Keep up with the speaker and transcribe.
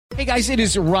Hey, guys, it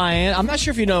is Ryan. I'm not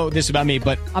sure if you know this about me,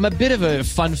 but I'm a bit of a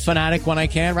fun fanatic when I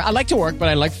can. I like to work, but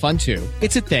I like fun, too.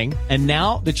 It's a thing. And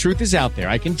now the truth is out there.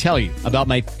 I can tell you about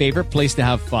my favorite place to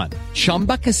have fun.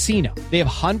 Chumba Casino. They have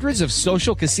hundreds of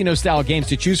social casino-style games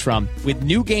to choose from with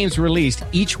new games released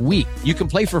each week. You can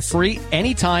play for free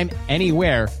anytime,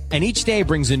 anywhere, and each day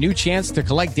brings a new chance to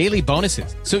collect daily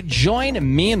bonuses. So join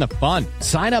me in the fun.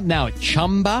 Sign up now at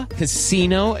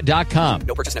ChumbaCasino.com.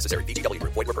 No purchase necessary. VGW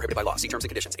Group. Void where prohibited by law. See terms and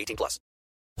conditions. 18+.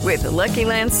 With the Lucky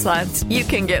Land Slots, you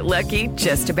can get lucky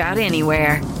just about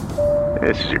anywhere.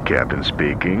 This is your captain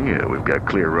speaking. We've got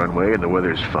clear runway and the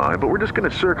weather's fine, but we're just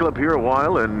going to circle up here a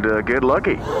while and get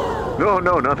lucky.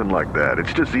 No, nothing like that.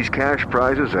 It's just these cash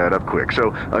prizes add up quick. So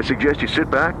I suggest you sit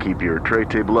back, keep your tray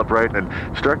table upright, and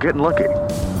start getting lucky.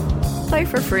 Play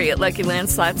for free at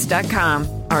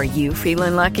LuckyLandSlots.com. Are you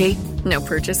feeling lucky? No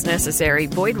purchase necessary.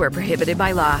 Void where prohibited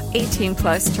by law.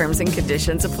 18+ terms and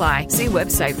conditions apply. See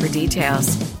website for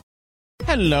details.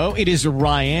 Hello, it is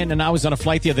Ryan, and I was on a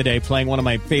flight the other day playing one of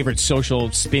my favorite social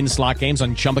spin slot games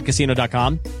on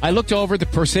ChumbaCasino.com. I looked over at the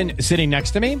person sitting next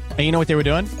to me, and you know what they were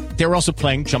doing? They were also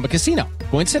playing Chumba Casino.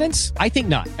 Coincidence? I think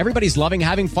not. Everybody's loving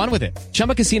having fun with it.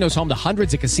 Chumba Casino is home to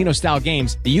hundreds of casino-style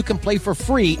games that you can play for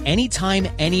free anytime,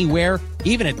 anywhere,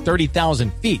 even at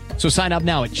 30,000 feet. So sign up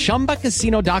now at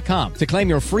ChumbaCasino.com to claim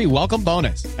your free welcome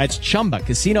bonus. That's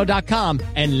ChumbaCasino.com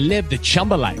and live the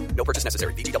Chumba life. No purchase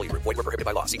necessary. VGW Group. Void where prohibited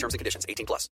by law. See terms and conditions.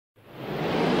 18+.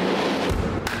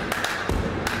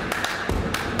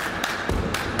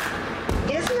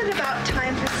 Isn't it about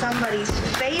time for somebody's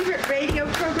favorite radio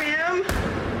program?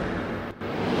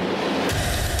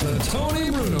 The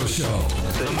Tony Bruno Show.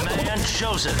 The man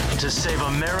chosen to save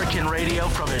American radio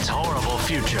from its horrible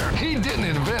future. He didn't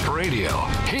invent radio.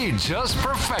 He just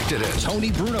perfected it.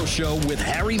 Tony Bruno Show with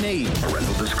Harry Maid.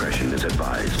 Parental discretion is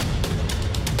advised.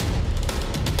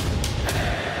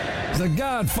 The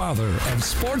godfather of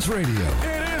sports radio.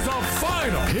 It is a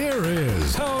final. Here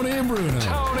is Tony Bruno.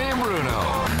 Tony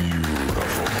Bruno.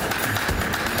 Beautiful.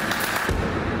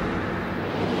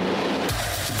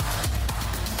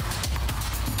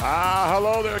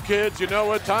 Hello there, kids. You know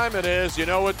what time it is. You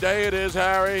know what day it is,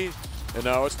 Harry. And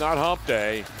no, it's not hump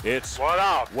day. It's What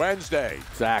up? Wednesday.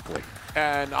 Exactly.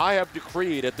 And I have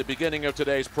decreed at the beginning of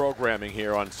today's programming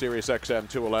here on Sirius XM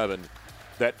 211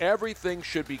 that everything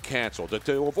should be canceled. That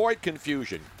to avoid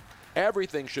confusion,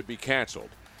 everything should be canceled.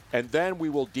 And then we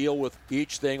will deal with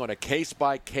each thing on a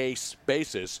case-by-case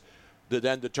basis to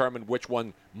then determine which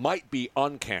one might be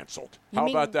uncanceled. How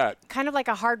about that? Kind of like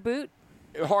a hard boot?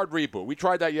 Hard reboot. We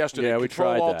tried that yesterday. Yeah, we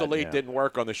tried that. Control-Alt-Delete didn't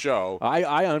work on the show.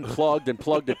 I unplugged and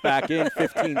plugged it back in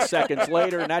 15 seconds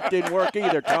later, and that didn't work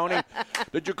either, Tony.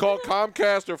 Did you call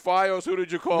Comcast or Fios? Who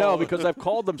did you call? No, because I've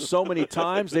called them so many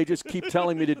times, they just keep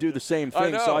telling me to do the same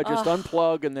thing. So I just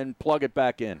unplug and then plug it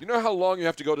back in. You know how long you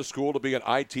have to go to school to be an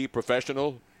IT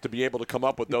professional to be able to come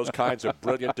up with those kinds of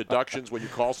brilliant deductions when you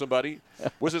call somebody?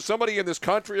 Was it somebody in this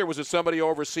country or was it somebody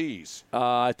overseas?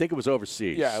 I think it was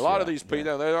overseas. Yeah, a lot of these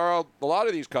people, there are a lot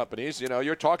of these companies,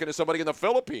 you're talking to somebody in the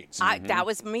Philippines. That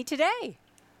was me today.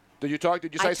 Did you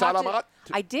say salamat?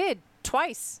 I did,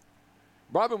 twice.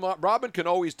 Robin can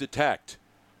always detect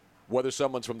whether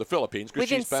someone's from the Philippines because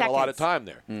she spent a lot of time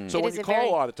there. So when you call a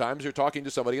lot of times, you're talking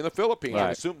to somebody in the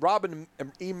Philippines. Right. Robin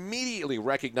immediately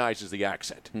recognizes the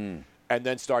accent. And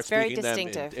then starts speaking them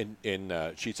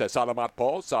in she says, salamat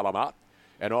po, salamat,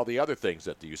 and all the other things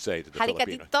that you say to the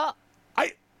Filipinos. No,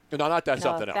 not that,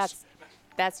 something else.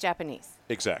 That's Japanese.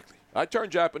 Exactly. I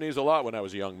turned Japanese a lot when I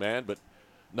was a young man, but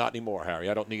not anymore, Harry.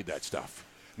 I don't need that stuff.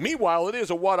 Meanwhile, it is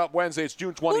a What Up Wednesday. It's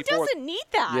June 24th. Who doesn't need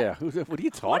that? Yeah, what are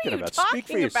you talking about? Speak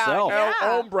for yourself. El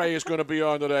Hombre is going to be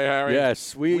on today, Harry.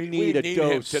 Yes, we need a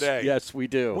dose. Him today. Yes, we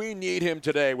do. We need him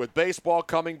today with baseball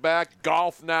coming back,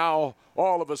 golf now.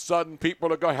 All of a sudden,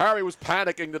 people are going. Harry was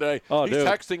panicking today. He's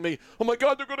texting me, oh, my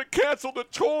God, they're going to cancel the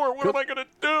tour. What am I going to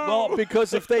do? Well,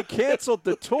 because if they canceled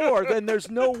the tour, then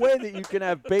there's no way that you can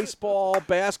have baseball,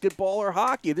 basketball, or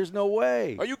hockey. There's no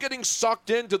way. Are you getting sucked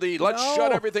into the let's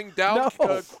shut everything down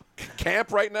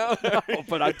camp right now? No,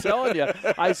 but I'm telling you,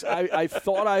 I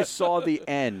thought I saw the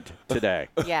end today.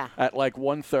 Yeah. At like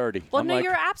 1:30. Well,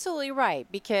 you're absolutely right,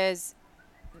 because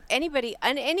anybody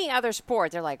in any other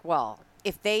sport, they're like, well,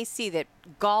 if they see that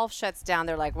golf shuts down,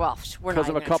 they're like, well, we're not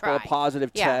even going to try. Because of a couple of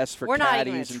positive tests for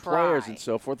caddies and players and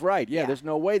so forth. Right, yeah, there's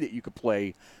no way that you could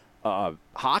play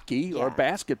hockey or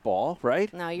basketball,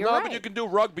 right? No, you're right. No, but you can do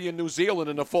rugby in New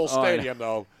Zealand in a full stadium,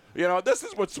 though. This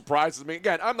is what surprises me.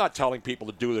 Again, I'm not telling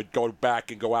people to go back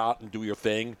and go out and do your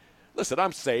thing. Listen,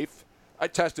 I'm safe. I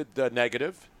tested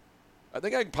negative. I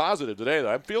think I'm positive today,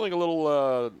 though. I'm feeling a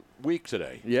little weak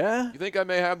today. Yeah? You think I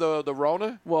may have the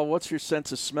Rona? Well, what's your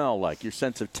sense of smell like, your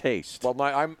sense of taste?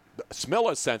 Well,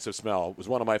 Smilla's Sense of Smell was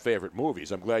one of my favorite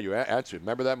movies. I'm glad you answered.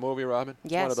 Remember that movie, Robin?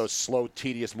 Yes. It's one of those slow,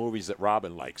 tedious movies that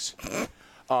Robin likes.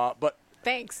 But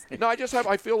thanks. No, I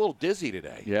feel a little dizzy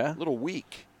today. Yeah? A little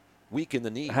weak. Weak in the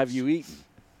knees. Have you eaten?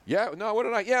 Yeah, no, what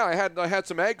did I? Yeah, I had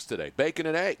some eggs today. Bacon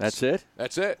and eggs. That's it?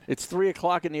 That's it. It's 3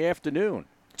 o'clock in the afternoon.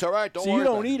 It's all right. Don't so worry. You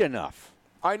don't eat enough.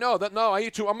 I know that. No, I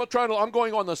eat too. I'm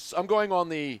going on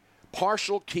the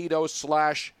partial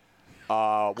keto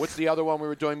 / what's the other one we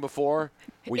were doing before?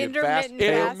 Intermittent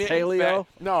fasting. Paleo?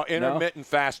 No, intermittent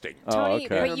fasting. Tony,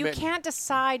 okay. but you can't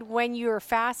decide when you're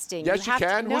fasting. Yes, you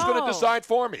can. No. Who's going to decide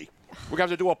for me? We're going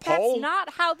to have to do a poll? That's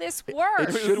not how this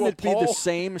works. Shouldn't it be the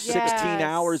same 16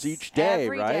 hours each day,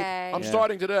 every right? day. I'm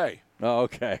starting today. Oh,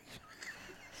 okay.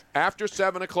 After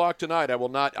 7 o'clock tonight, I will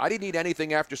not. I didn't eat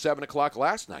anything after 7 o'clock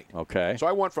last night. Okay. So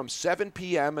I went from 7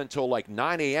 p.m. until like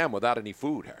 9 a.m. without any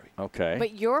food, Harry. Okay.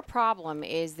 But your problem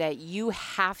is that you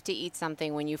have to eat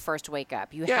something when you first wake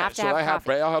up. You have to so have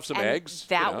coffee. I'll have some and eggs.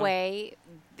 That way,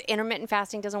 intermittent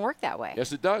fasting doesn't work that way.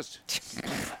 Yes, it does.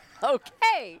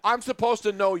 Okay. I'm supposed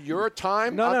to know your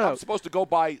time. No. I'm supposed to go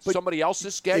by somebody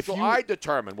else's schedule. I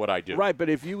determine what I do. Right, but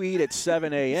if you eat at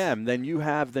 7 a.m., then you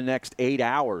have the next 8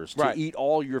 hours to eat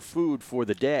all your food for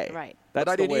the day. Right. That's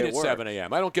but I didn't the way eat it at works. 7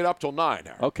 a.m. I don't get up till 9,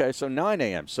 Harry. Okay, so 9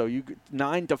 a.m. So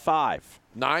 9 to 5.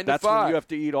 9 to 5. That's when you have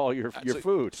to eat all your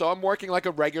food. So I'm working like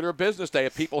a regular business day.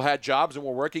 If people had jobs and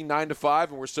were working 9 to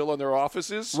 5 and we're still in their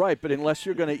offices. Right, but unless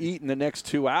you're going to eat in the next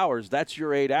 2 hours, that's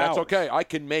your 8 hours. That's okay. I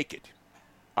can make it.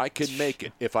 I can make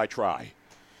it if I try.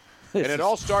 And it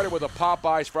all started with a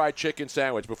Popeye's fried chicken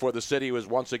sandwich before the city was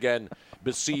once again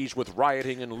besieged with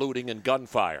rioting and looting and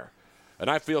gunfire. And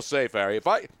I feel safe, Harry.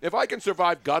 If I can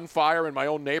survive gunfire in my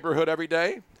own neighborhood every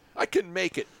day, I can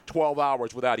make it 12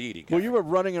 hours without eating. Well, you were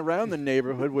running around the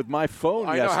neighborhood with my phone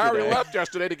I yesterday. know. Harry left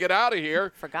yesterday to get out of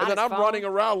here. Forgot and then his I'm phone. running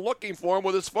around looking for him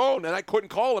with his phone, and I couldn't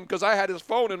call him because I had his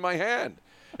phone in my hand.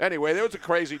 Anyway, it was a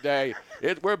crazy day.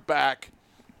 We're back.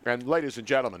 And ladies and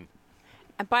gentlemen,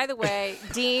 And by the way,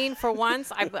 Dean, for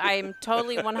once, I'm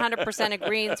totally 100%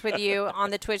 agreeing with you on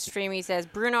the Twitch stream. He says,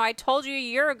 Bruno, I told you a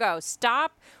year ago,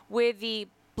 stop with the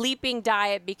bleeping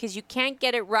diet because you can't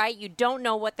get it right. You don't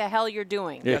know what the hell you're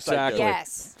doing. Yes, I do.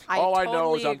 Yes. All I know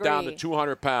totally is I'm down to agree.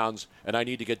 200 pounds, and I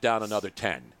need to get down another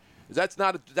 10. That's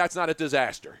not a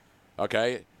disaster,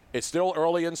 okay? It's still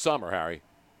early in summer, Harry,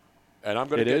 and I'm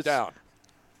going to get down.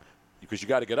 Because you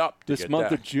got to get up. This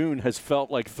month of June has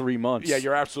felt like 3 months. Yeah,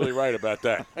 you're absolutely right about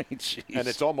that. Jeez. And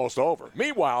it's almost over.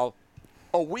 Meanwhile,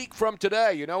 a week from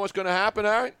today, you know what's going to happen,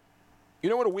 Aaron?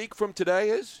 You know what a week from today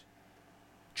is?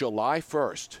 July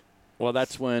 1st. Well,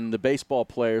 that's when the baseball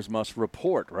players must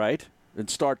report, right? And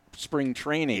start spring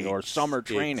training or summer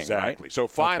training, exactly. right? So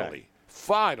finally,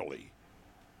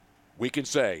 we can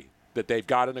say that they've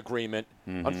got an agreement.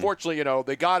 Mm-hmm. Unfortunately,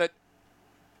 they got it.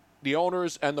 The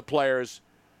owners and the players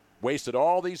wasted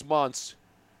all these months,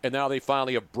 and now they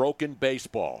finally have broken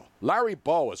baseball. Larry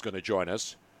Bowa is going to join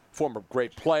us, former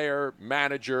great player,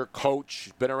 manager, coach,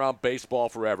 been around baseball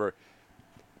forever,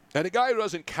 and a guy who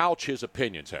doesn't couch his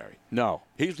opinions, Harry. No.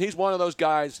 He's one of those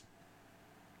guys,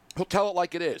 he'll tell it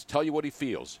like it is, tell you what he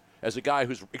feels, as a guy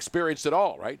who's experienced it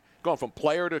all, right? Going from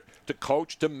player to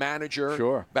coach to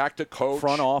manager, back to coach.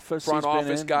 Front office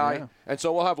guy. Yeah. And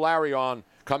so we'll have Larry on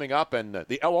coming up, and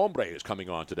the El Hombre is coming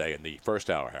on today in the first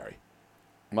hour, Harry.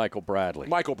 Michael Bradley.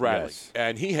 Yes.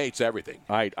 And he hates everything.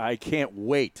 I can't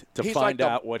wait to find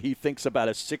out what he thinks about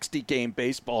a 60-game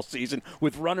baseball season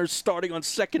with runners starting on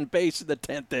second base in the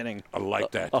 10th inning. I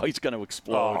like that. Oh, he's going to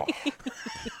explode. Oh.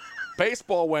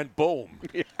 Baseball went boom,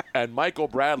 and Michael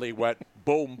Bradley went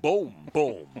boom, boom,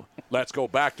 boom. Let's go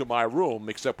back to my room,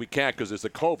 except we can't because it's a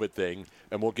COVID thing,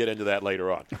 and we'll get into that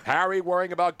later on. Harry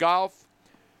worrying about golf,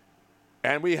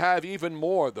 and we have even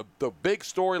more. The big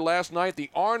story last night, the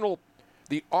Arnold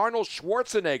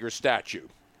Schwarzenegger statue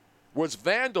was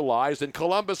vandalized in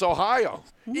Columbus, Ohio.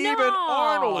 No. Even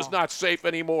Arnold is not safe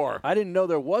anymore. I didn't know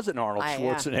there was an Arnold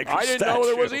Schwarzenegger I didn't know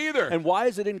there was either. And why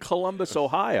is it in Columbus,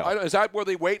 Ohio? Is that where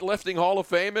the weightlifting Hall of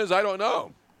Fame is? I don't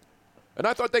know. And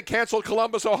I thought they canceled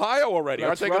Columbus, Ohio already.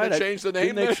 That's Aren't they going to change the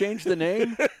name? Didn't they change the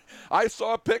name? I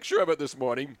saw a picture of it this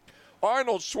morning.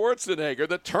 Arnold Schwarzenegger,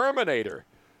 the Terminator,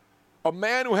 a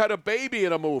man who had a baby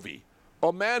in a movie.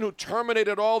 A man who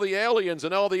terminated all the aliens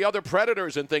and all the other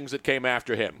predators and things that came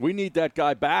after him. We need that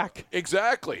guy back.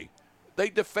 Exactly.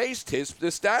 They defaced his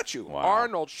statue. Wow.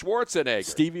 Arnold Schwarzenegger.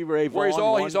 Stevie Ray Vaughan.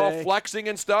 Where he's all flexing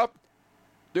and stuff.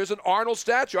 There's an Arnold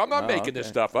statue. I'm not making this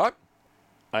stuff up.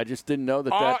 I just didn't know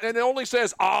that. And it only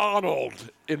says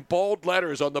Arnold in bold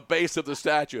letters on the base of the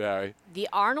statue, Harry. The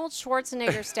Arnold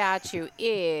Schwarzenegger statue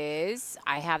is,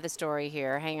 I have the story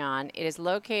here, hang on. It is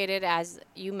located, as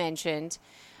you mentioned,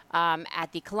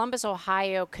 at the Columbus,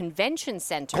 Ohio Convention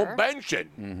Center. Convention.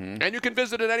 Mm-hmm. And you can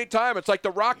visit it any time. It's like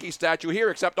the Rocky statue here,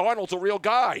 except Arnold's a real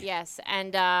guy. Yes,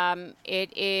 and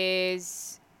it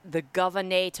is the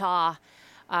Governator.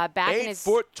 Back 8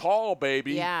 foot tall,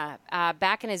 baby. Yeah.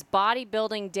 Back in his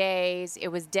bodybuilding days, it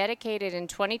was dedicated in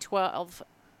 2012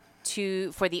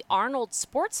 for the Arnold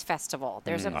Sports Festival.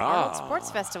 There's an Arnold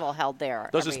Sports Festival held there.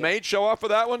 Does his maid show up for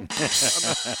that one?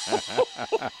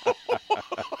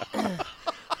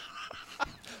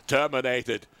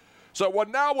 Terminated. So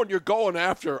when you're going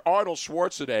after Arnold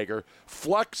Schwarzenegger,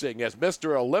 flexing as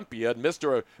Mr. Olympia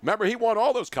and remember, he won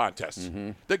all those contests.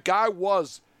 Mm-hmm. The guy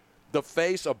was the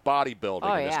face of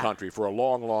bodybuilding in this country for a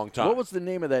long, long time. What was the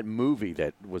name of that movie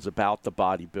that was about the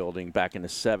bodybuilding back in the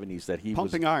 70s that he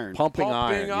Pumping was... Iron. Pumping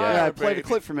Iron. Yeah, I played a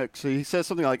clip from it. So he says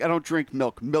something like, I don't drink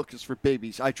milk. Milk is for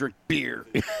babies. I drink beer.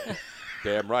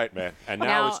 Damn right, man. And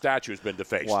now his statue has been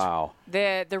defaced. Wow.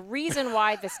 The reason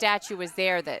why the statue was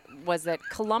there was that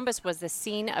Columbus was the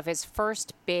scene of his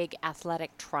first big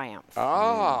athletic triumph. There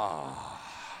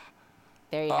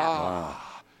you have it.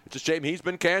 It's a shame he's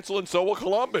been canceled, and so will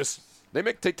Columbus. They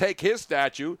take his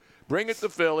statue, bring it to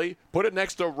Philly, put it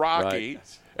next to Rocky,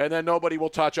 and then nobody will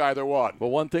touch either one.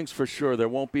 Well, one thing's for sure, there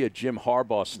won't be a Jim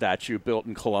Harbaugh statue built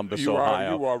in Columbus,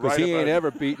 Ohio. You are right. Because he ain't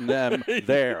ever beaten them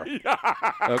there.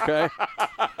 Okay?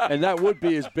 And that would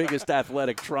be his biggest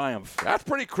athletic triumph. That's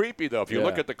pretty creepy, though, if you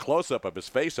look at the close-up of his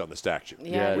face on the statue.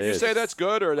 Yeah, would you say that's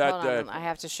good or that? Hold on, I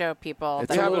have to show people.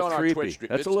 It's a little creepy.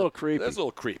 That's a little creepy. That's a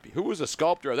little creepy. Who was the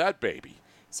sculptor of that baby?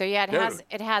 So, yeah,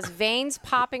 it has veins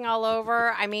popping all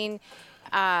over. I mean...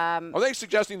 are they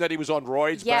suggesting that he was on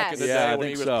roids back in the day when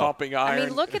he was pumping iron? I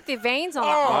mean, look at the veins on the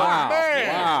arm. Wow. Man.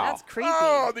 Wow. That's creepy.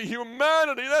 Oh, the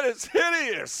humanity. That is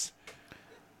hideous.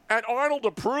 And Arnold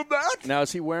approved that? Now,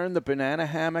 is he wearing the banana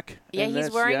hammock? Yeah, he's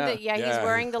wearing he's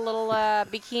wearing the little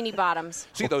bikini bottoms.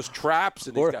 See those traps?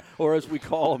 And or as we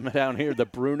call him down here, the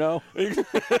Bruno.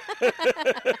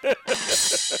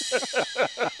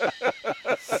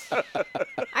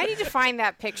 I need to find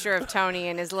that picture of Tony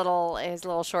in his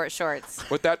little short shorts.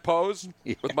 With that pose?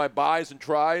 Yeah. With my buys and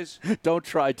tries? Don't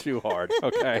try too hard,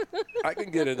 okay? I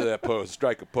can get into that pose,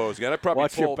 strike a pose again. I probably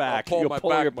Watch your back. Pull You'll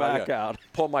pull your back out.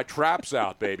 Pull my traps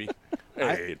out, baby.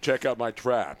 Hey, check out my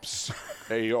traps.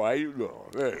 Hey, yo, how you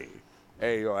doing?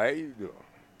 Hey, yo, how you doing?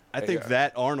 I think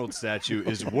that Arnold statue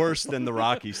is worse than the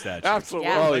Rocky statue. Absolutely.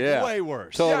 Yeah. Oh, yeah. Way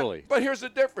worse. Totally. Yeah, but here's the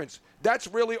difference. That's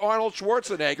really Arnold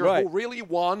Schwarzenegger who really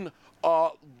won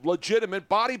legitimate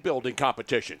bodybuilding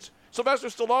competitions. Sylvester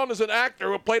Stallone is an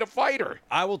actor who played a fighter.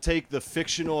 I will take the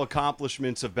fictional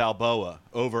accomplishments of Balboa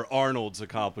over Arnold's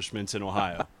accomplishments in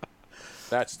Ohio.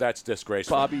 That's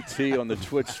disgraceful. Bobby T on the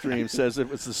Twitch stream says it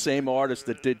was the same artist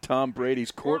that did Tom Brady's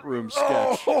courtroom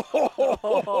sketch.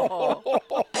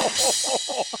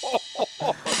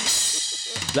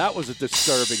 That was a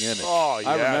disturbing image. Oh, yes.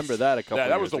 I remember that a couple years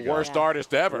ago. That was the worst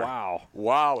artist ever. Wow.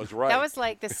 Wow, was right. That was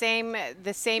like the same in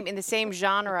the same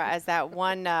genre as that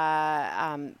one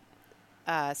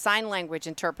sign language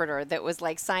interpreter that was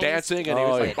like signing. Dancing and he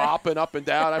was like bopping up and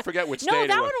down. I forget which state No,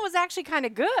 that it one was actually kind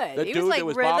of good. The he dude was like that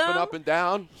was rhythm. bopping up and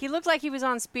down. He looked like he was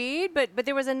on speed, but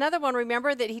there was another one.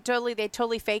 Remember that they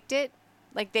totally faked it.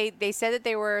 Like they said that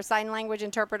they were a sign language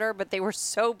interpreter, but they were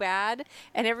so bad,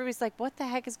 and everybody's like, "What the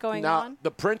heck is going on?"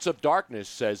 The Prince of Darkness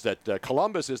says that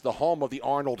Columbus is the home of the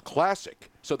Arnold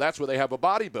Classic, so that's where they have a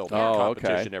bodybuilding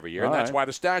competition every year, and that's why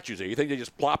the statues are. You think they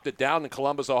just plopped it down in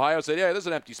Columbus, Ohio, and said, "Yeah, there's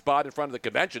an empty spot in front of the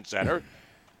convention center."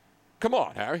 Come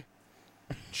on, Harry.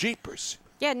 Jeepers.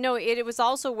 Yeah, no, it was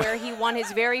also where he won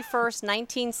his very first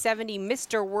 1970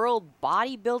 Mr. World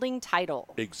bodybuilding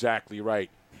title. Exactly right.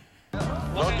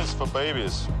 Milk is for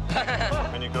babies.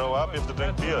 When you grow up, you have to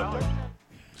drink beer.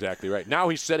 Exactly right. Now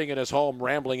he's sitting in his home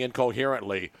rambling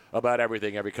incoherently about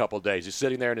everything every couple of days. He's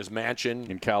sitting there in his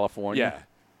mansion. In California? Yeah.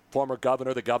 Former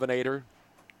governor, the governator.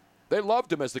 They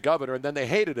loved him as the governor, and then they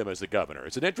hated him as the governor.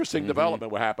 It's an interesting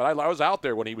development what happened. I was out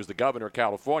there when he was the governor of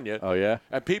California. Oh, yeah?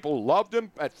 And people loved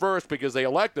him at first because they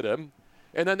elected him,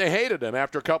 and then they hated him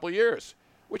after a couple of years.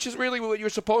 Which is really what you're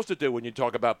supposed to do when you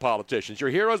talk about politicians. Your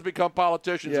heroes become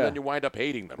politicians, and then you wind up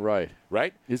hating them. Right.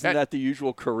 Right? Isn't that the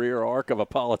usual career arc of a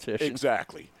politician?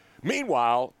 Exactly.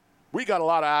 Meanwhile, we got a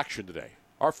lot of action today.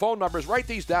 Our phone numbers, write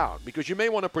these down because you may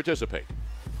want to participate.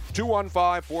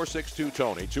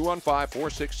 215-462-TONY,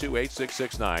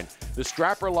 215-462-8669. The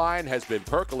strapper line has been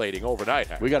percolating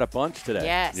overnight. We got a bunch today.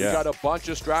 Yes. We got a bunch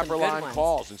of strapper line ones.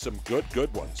 calls and some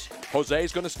good ones.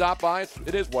 Jose's going to stop by.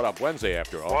 It is What Up Wednesday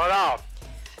after all. What up?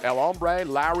 El Hombre,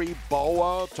 Larry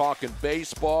Boa, talking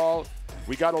baseball.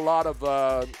 We got a lot of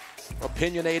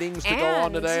opinionatings to go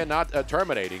on today and not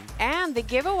terminating. And the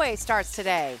giveaway starts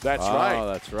today. That's right. Oh,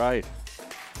 that's right.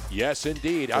 Yes,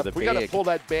 indeed. We got to pull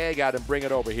that bag out and bring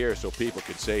it over here so people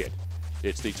can see it.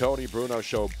 It's the Tony Bruno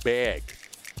Show bag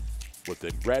with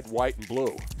the red, white, and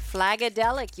blue.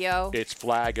 Flagadelic, yo. It's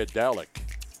Flagadelic.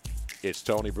 It's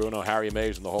Tony Bruno, Harry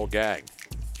Mays, and the whole gang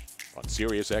on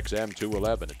Sirius XM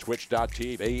 211 at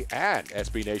Twitch.tv and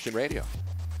SB Nation Radio.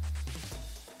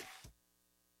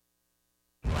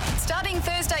 Starting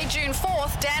Thursday, June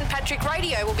 4th, Dan Patrick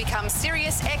Radio will become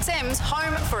Sirius XM's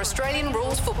home for Australian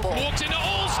rules football. Walks into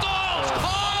all styles.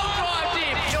 Drive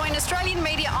in. Join Australian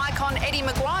media icon Eddie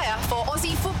Maguire for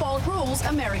Aussie Football Rules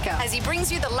America as he brings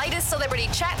you the latest celebrity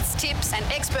chats, tips, and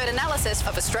expert analysis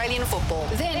of Australian football.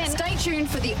 Then stay tuned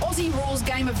for the Aussie Rules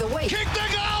Game of the Week. Kick the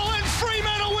goal and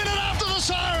Fremantle win it after the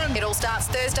siren. It all starts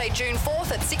Thursday, June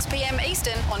 4th at 6 p.m.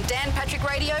 Eastern on Dan Patrick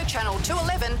Radio, Channel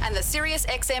 211 and the Sirius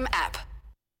XM app.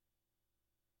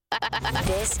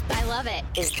 This, I love it,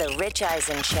 is the Rich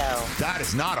Eisen Show. That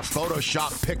is not a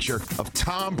Photoshop picture of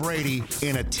Tom Brady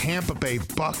in a Tampa Bay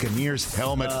Buccaneers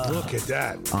helmet. Look at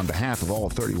that. On behalf of all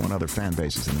 31 other fan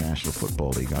bases in the National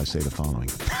Football League, I say the following.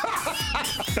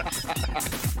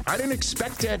 I didn't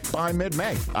expect it by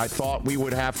mid-May. I thought we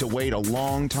would have to wait a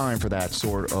long time for that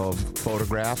sort of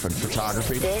photograph and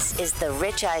photography. This is the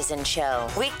Rich Eisen Show.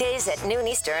 Weekdays at noon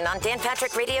Eastern on Dan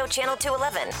Patrick Radio, Channel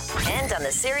 211. And on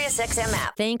the Sirius XM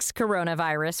app. Thanks,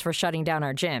 coronavirus, for shutting down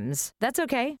our gyms. That's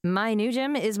okay. My new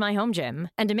gym is my home gym.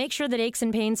 And to make sure that aches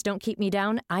and pains don't keep me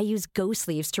down, I use Go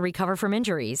Sleeves to recover from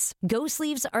injuries. Go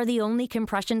Sleeves are the only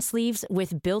compression sleeves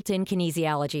with built-in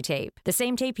kinesiology tape. The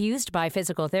same tape used by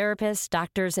physical therapists,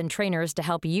 doctors, and trainers to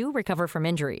help you recover from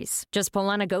injuries. Just pull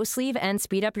on a Go Sleeve and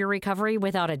speed up your recovery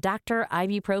without a doctor,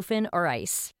 ibuprofen, or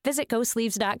ice. Visit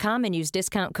GoSleeves.com and use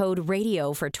discount code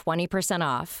RADIO for 20%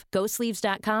 off.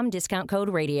 GoSleeves.com, discount code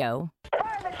RADIO.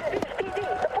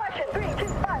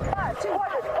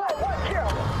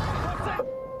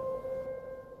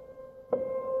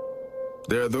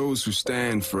 There are those who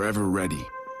stand forever ready.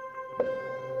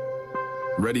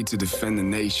 Ready to defend the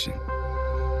nation.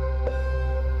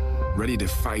 Ready to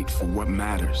fight for what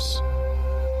matters.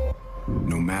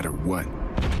 No matter what.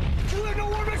 Do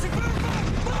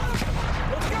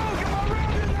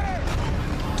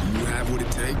you have what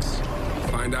it takes?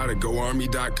 Find out at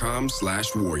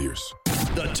GoArmy.com/warriors.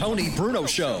 The Tony Bruno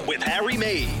Show with Harry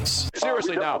Mays.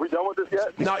 Seriously now. Are we done with this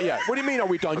yet? Not yet. What do you mean, are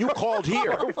we done? You called here.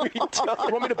 You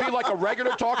want me to be like a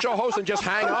regular talk show host and just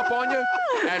hang up on you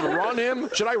and run him?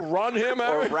 Should I run him?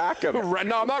 Or rack him?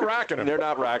 No, I'm not racking him. They're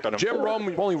not racking him. Jim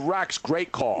Rome only racks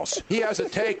great calls. He has a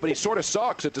take, but he sort of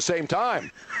sucks at the same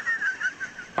time.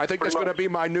 I think that's going to be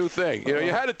my new thing. You know,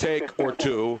 you had a take or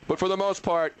two, but for the most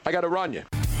part, I got to run you.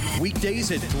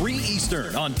 Weekdays at 3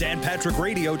 Eastern on Dan Patrick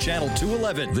Radio, Channel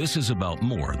 211. This is about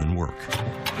more than work.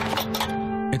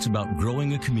 It's about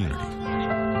growing a community.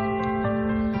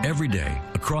 Every day,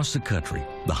 across the country,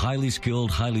 the highly skilled,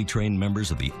 highly trained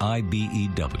members of the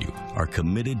IBEW are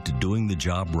committed to doing the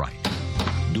job right,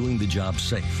 doing the job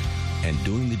safe, and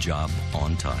doing the job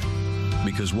on time.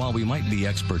 Because while we might be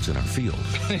experts in our field,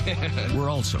 we're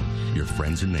also your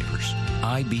friends and neighbors.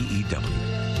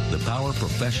 IBEW, the power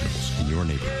professionals in your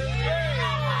neighborhood.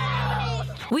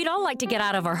 We'd all like to get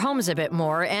out of our homes a bit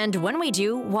more, and when we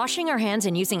do, washing our hands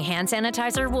and using hand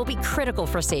sanitizer will be critical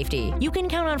for safety. You can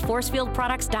count on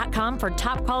ForcefieldProducts.com for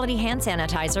top-quality hand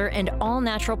sanitizer and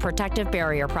all-natural protective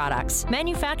barrier products,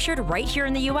 manufactured right here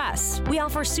in the U.S. We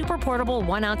offer super portable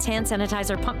 1-ounce hand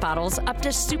sanitizer pump bottles up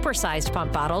to super-sized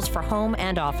pump bottles for home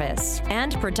and office,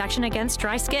 and protection against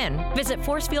dry skin. Visit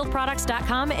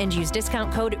ForcefieldProducts.com and use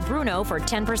discount code BRUNO for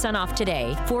 10% off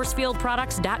today.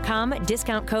 ForcefieldProducts.com,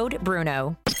 discount code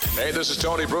BRUNO. Hey, this is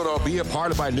Tony Bruno. Be a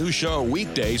part of my new show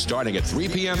weekdays starting at 3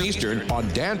 p.m. Eastern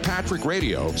on Dan Patrick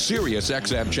Radio, Sirius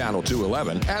XM Channel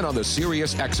 211, and on the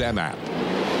Sirius XM app.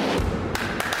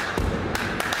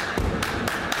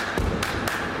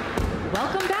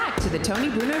 Welcome back to the Tony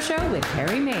Bruno Show with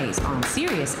Harry Mays on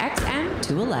Sirius XM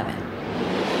 211.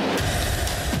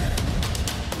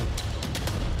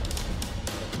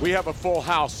 We have a full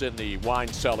house in the wine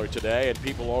cellar today, and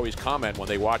people always comment when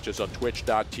they watch us on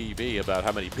Twitch.tv about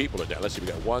how many people are down. Let's see, we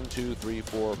got 1, 2, 3,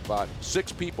 4, 5,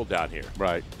 6 people down here.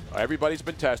 Right. Everybody's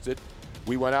been tested.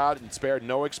 We went out and spared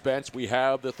no expense. We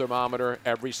have the thermometer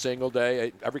every single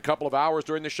day. Every couple of hours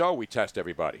during the show, we test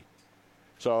everybody.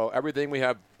 So everything we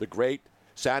have, the great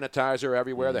sanitizer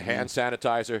everywhere, the hand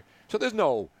sanitizer. So there's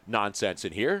no nonsense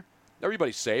in here.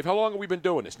 Everybody's safe. How long have we been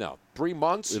doing this now? 3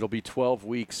 months? It'll be 12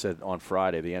 weeks on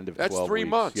Friday, the end of 12 weeks. That's 3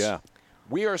 months. Yeah.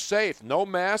 We are safe. No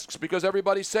masks because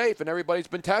everybody's safe and everybody's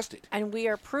been tested. And we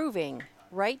are proving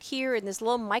right here in this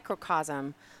little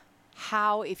microcosm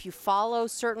how if you follow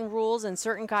certain rules and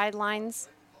certain guidelines,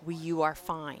 you are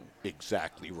fine.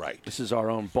 Exactly right. This is our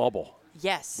own bubble.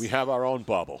 Yes. We have our own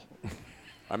bubble.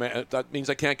 I mean, that means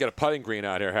I can't get a putting green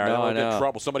out here, Harry. No, I'll get I know. in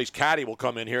trouble. Somebody's caddy will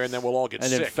come in here, and then we'll all get and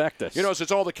sick. infect us. You know, so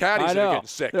it's all the caddies I that are know. getting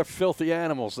sick. They're filthy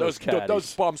animals, those caddies.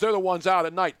 Those bums, they're the ones out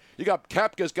at night. You got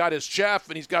Kepka's got his chef,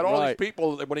 and he's got all these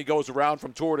people when he goes around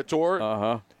from tour to tour.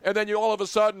 Uh-huh. And then you all of a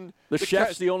sudden... The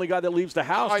chef's the only guy that leaves the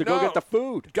house to go get the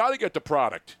food. Got to get the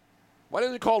product. Why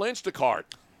didn't they call Instacart?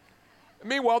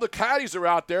 Meanwhile, the caddies are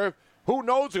out there. Who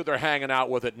knows who they're hanging out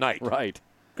with at night? Right.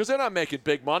 Because they're not making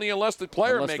big money unless the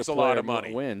player makes a lot of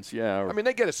money. Wins, yeah. I mean,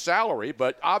 they get a salary,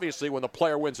 but obviously when the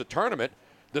player wins a tournament,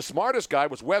 the smartest guy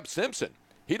was Webb Simpson.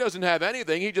 He doesn't have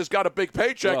anything. He just got a big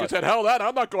paycheck and said, hell that,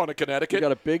 I'm not going to Connecticut. He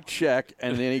got a big check,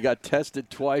 and then he got tested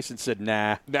twice and said,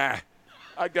 nah. Nah,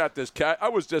 I got this cat. I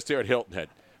was just here at Hilton Head.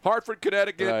 Hartford,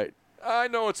 Connecticut. Right. I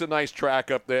know it's a nice track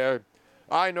up there.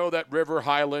 I know that River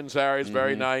Highlands area is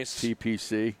very nice.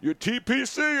 TPC. You're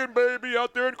TPCing, baby,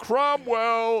 out there in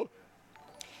Cromwell.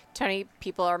 Tony,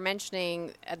 people are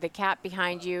mentioning the cat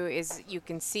behind you you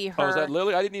can see her. Oh, is that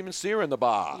Lily? I didn't even see her in the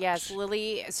box. Yes,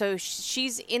 Lily. So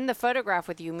she's in the photograph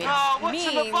with you. Means what's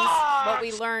in the box? what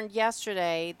we learned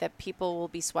yesterday, that people will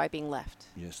be swiping left.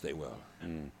 Yes, they will.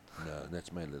 No,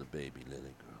 that's my little baby,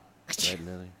 Lily girl. Right,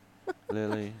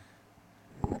 Lily?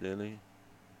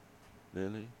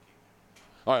 Lily?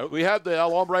 All right, we have the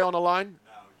El Hombre on the line.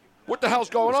 What the hell's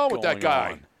going on with that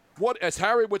guy? What, as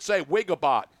Harry would say,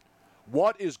 Wigabot.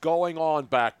 What is going on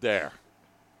back there?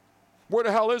 Where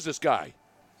the hell is this guy?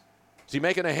 Is he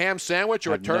making a ham sandwich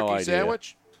or a turkey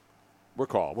sandwich? We're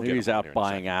calling. Maybe he's out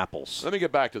buying apples. Let me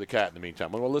get back to the cat in the meantime.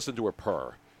 I'm going to listen to her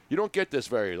purr. You don't get this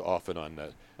very often on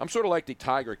the... I'm sort of like the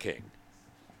Tiger King.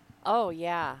 Oh,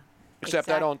 yeah. Except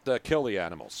I don't kill the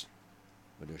animals.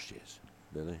 But there she is.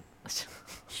 Lily?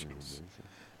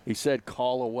 He said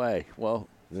call away. Well,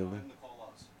 Lily?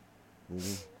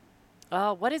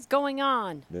 Oh, what is going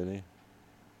on? Lily?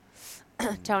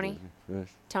 Tony? Yes.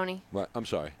 Tony? What? I'm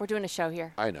sorry. We're doing a show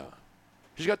here. I know.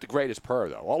 She's got the greatest purr,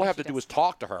 though. All I have to do is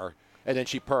talk to her, and then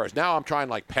she purrs. Now I'm trying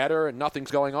to, pet her, and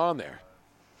nothing's going on there.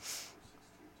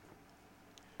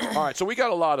 All right, so we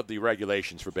got a lot of the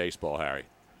regulations for baseball, Harry.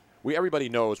 Everybody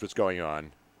knows what's going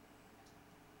on.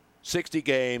 60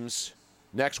 games.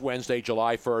 Next Wednesday,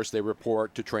 July 1st, they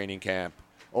report to training camp.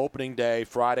 Opening day,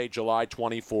 Friday, July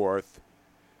 24th.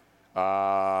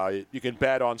 You can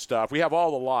bet on stuff. We have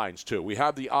all the lines, too. We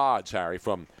have the odds, Harry,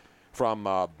 from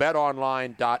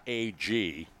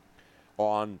betonline.ag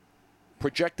on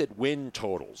projected win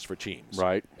totals for teams.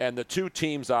 Right. And the two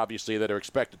teams, obviously, that are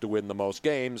expected to win the most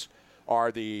games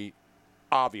are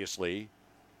obviously,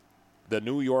 the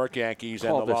New York Yankees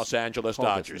and the Los Angeles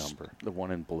Dodgers. This number, the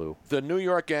one in blue. The New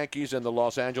York Yankees and the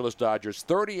Los Angeles Dodgers,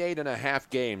 38.5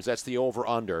 games. That's the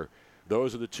over-under.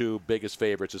 Those are the two biggest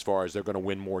favorites as far as they're going to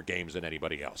win more games than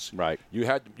anybody else. Right. You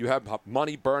have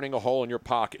money burning a hole in your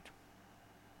pocket.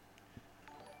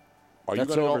 Are That's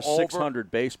you going over to go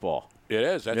 600 baseball. It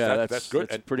is. That's good.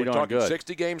 That's and pretty we're darn talking good.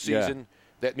 60-game season. Yeah.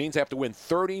 That means they have to win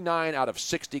 39 out of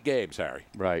 60 games, Harry.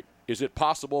 Right. Is it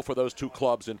possible for those two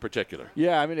clubs in particular?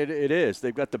 Yeah, I mean, it is.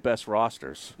 They've got the best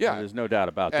rosters. Yeah. There's no doubt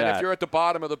about that. And if you're at the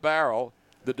bottom of the barrel,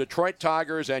 the Detroit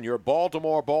Tigers and your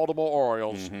Baltimore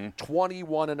Orioles,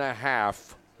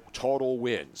 21.5 total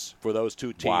wins for those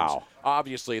two teams. Wow.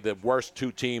 Obviously, the worst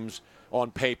two teams on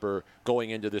paper going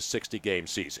into this 60-game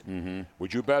season.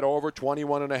 Would you bet over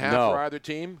 21.5 for either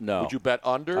team? No. Would you bet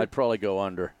under? I'd probably go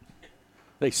under.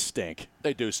 They stink.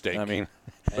 They do stink. I mean,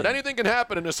 but anything can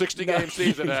happen in a 60-game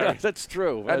season, Harry. Yeah, that's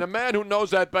true. And the man who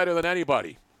knows that better than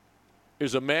anybody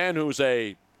is a man who's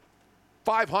a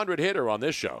 500 hitter on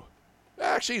this show.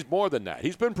 Actually, he's more than that.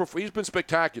 He's been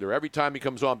spectacular every time he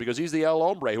comes on because he's the El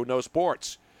Hombre who knows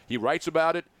sports. He writes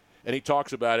about it, and he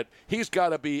talks about it. He's got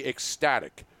to be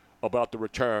ecstatic about the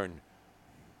return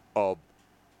of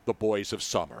the boys of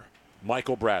summer.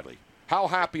 Michael Bradley. How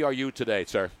happy are you today,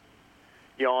 sir?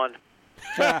 Yawn.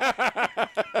 How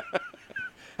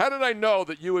did I know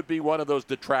that you would be one of those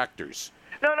detractors?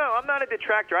 No, I'm not a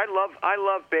detractor. I love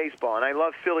baseball, and I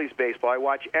love Phillies baseball. I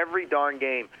watch every darn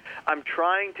game. I'm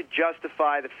trying to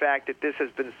justify the fact that this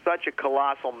has been such a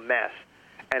colossal mess,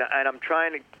 and I'm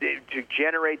trying to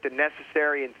generate the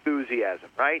necessary enthusiasm,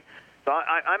 right? So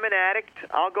I'm an addict.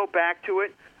 I'll go back to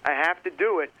it. I have to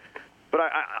do it. but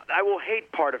I will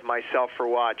hate part of myself for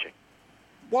watching.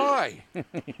 Why?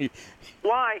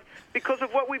 Why? Because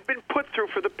of what we've been put through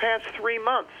for the past 3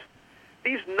 months.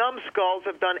 These numbskulls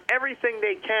have done everything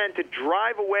they can to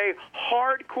drive away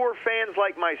hardcore fans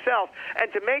like myself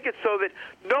and to make it so that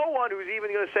no one who's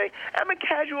even going to say, I'm a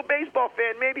casual baseball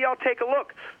fan, maybe I'll take a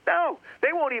look. No,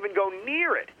 they won't even go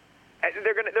near it.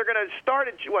 They're going to start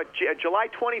at, July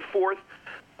 24th,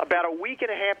 about a week and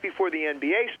a half before the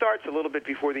NBA starts, a little bit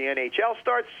before the NHL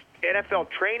starts. NFL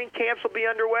training camps will be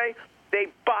underway. They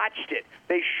botched it.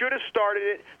 They should have started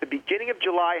it the beginning of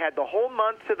July, had the whole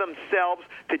month to themselves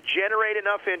to generate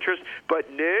enough interest,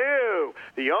 but no.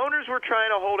 The owners were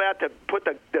trying to hold out to put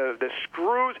the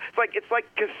screws. It's like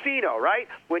casino, right?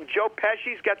 When Joe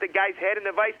Pesci's got the guy's head in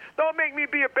the vice, don't make me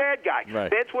be a bad guy.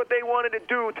 Right. That's what they wanted to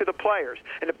do to the players.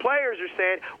 And the players are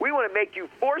saying, we want to make you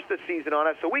force the season on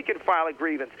us so we can file a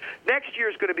grievance. Next year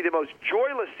is going to be the most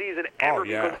joyless season ever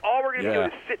because all we're going to do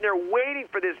is sitting there waiting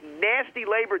for this nasty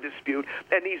labor dispute.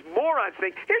 And these morons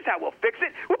think, here's how we'll fix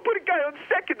it. We'll put a guy on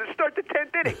second to start the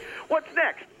 10th inning. What's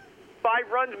next?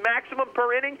 5 runs maximum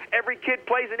per inning? Every kid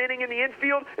plays an inning in the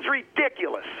infield? It's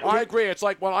ridiculous. I agree. It's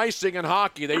like when icing in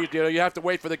hockey. You have to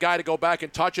wait for the guy to go back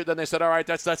and touch it. Then they said, all right,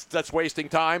 that's wasting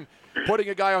time. Putting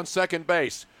a guy on second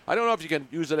base. I don't know if you can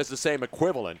use it as the same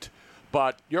equivalent,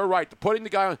 but you're right. Putting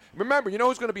the guy on. Remember, you know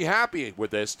who's going to be happy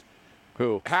with this?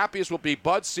 Who? Happiest will be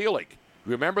Bud Selig.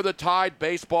 Remember the Tide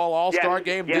baseball all-star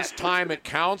game? Yes. This time it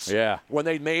counts. Yeah. When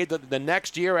they made the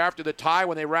next year after the tie,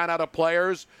 when they ran out of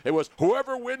players, it was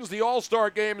whoever wins the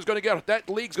all-star game is going to get, that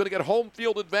league's going to get home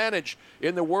field advantage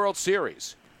in the World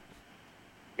Series.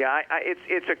 Yeah,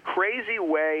 it's a crazy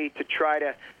way to try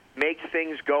to make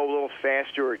things go a little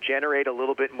faster or generate a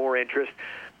little bit more interest.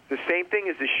 The same thing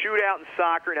as the shootout in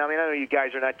soccer. Now, I know you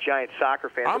guys are not giant soccer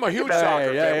fans. I'm a huge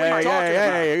soccer fan. What are you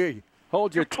talking about?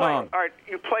 Hold your tongue. All right,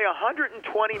 you play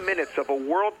 120 minutes of a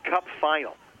World Cup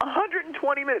final.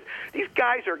 120 minutes. These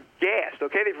guys are gassed,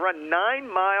 okay? They've run 9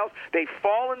 miles. They've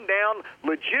fallen down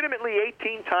legitimately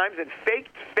 18 times and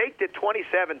faked it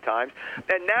 27 times.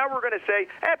 And now we're going to say,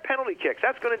 penalty kicks.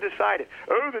 That's going to decide it.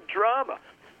 Oh, the drama.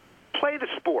 Play the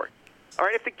sport. All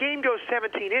right, if the game goes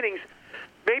 17 innings,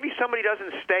 maybe somebody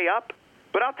doesn't stay up.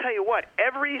 But I'll tell you what,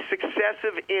 every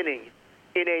successive inning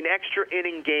in an extra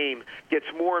inning game gets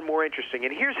more and more interesting.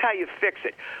 And here's how you fix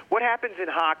it. What happens in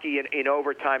hockey in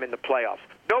overtime in the playoffs?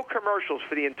 No commercials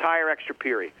for the entire extra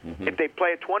period. Mm-hmm. If they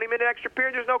play a 20-minute extra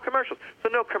period, there's no commercials. So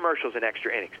no commercials in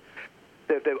extra innings.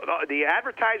 The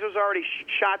advertisers already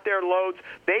shot their loads.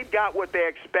 They've got what they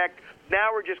expect.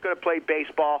 Now we're just going to play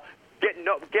baseball.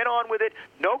 Get on with it.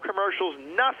 No commercials,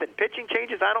 nothing. Pitching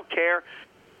changes, I don't care.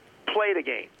 Play the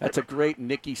game. That's a great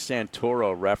Nicky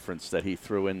Santoro reference that he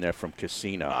threw in there from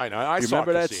Casino. I know. You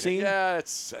remember that scene? Yeah,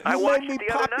 it's. I you watched made me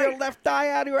the pop other your night. left eye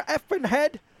out of your effing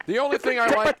head. The only thing I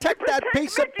like. Protect that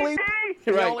piece of bleep.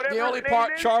 The only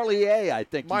part. Charlie A. I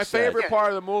think. My favorite part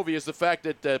of the movie is the fact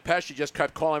that Pesci just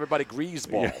kept calling everybody grease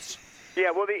balls.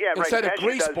 Yeah, well, Instead right. of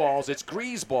grease balls, it's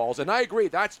grease balls, and I agree.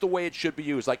 That's the way it should be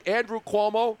used. Like Andrew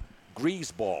Cuomo,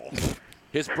 grease balls.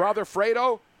 His brother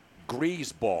Fredo,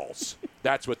 grease balls.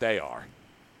 That's what they are.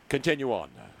 Continue on.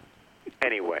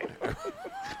 Anyway.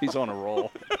 He's on a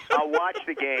roll. I'll watch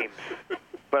the games,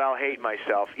 but I'll hate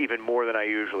myself even more than I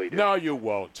usually do. No, you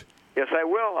won't. Yes, I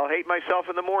will. I'll hate myself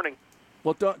in the morning.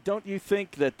 Well, don't you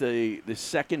think that the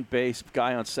second base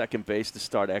guy on second base to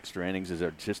start extra innings is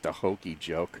just a hokey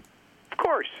joke? Of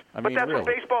course. But that's really.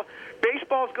 what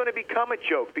baseball is going to become a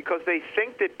joke because they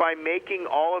think that by making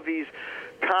all of these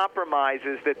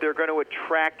compromises that they're going to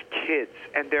attract kids,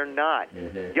 and they're not.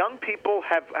 Mm-hmm. Young people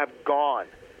have gone.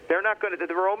 They're not going to.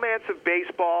 The romance of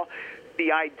baseball,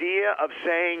 the idea of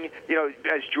saying,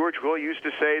 as George Will used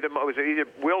to say, it was either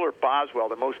Will or Boswell,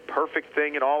 the most perfect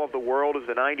thing in all of the world is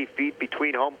the 90 feet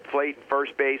between home plate and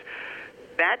first base.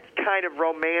 That kind of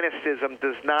romanticism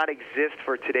does not exist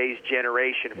for today's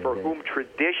generation, for whom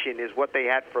tradition is what they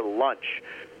had for lunch.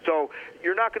 So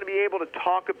you're not going to be able to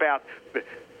talk about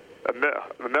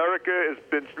America has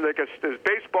been like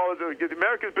baseball.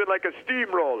 America's been like a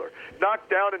steamroller,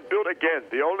 knocked down and built again.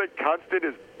 The only constant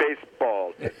is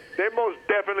baseball. They most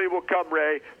definitely will come,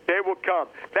 Ray. They will come.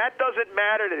 That doesn't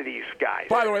matter to these guys.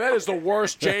 By the way, that is the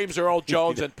worst James Earl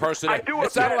Jones impersonation. It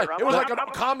was like a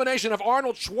combination of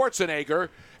Arnold Schwarzenegger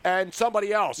and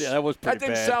somebody else. Yeah, that was pretty That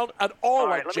didn't bad. sound at all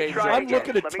like James Earl I'm Jones.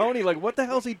 looking at Tony like, what the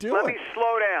hell's he doing? Let me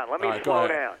slow down. All right, go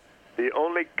ahead. The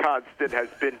only constant has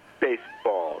been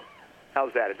baseball.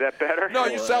 How's that? Is that better? No,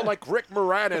 you sound like Rick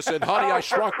Moranis in Honey, I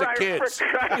Shrunk the Kids.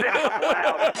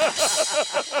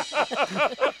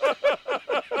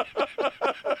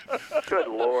 Good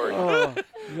Lord.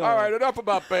 All right, enough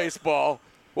about baseball.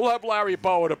 We'll have Larry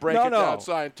Boa to break it down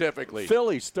scientifically.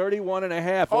 Phillies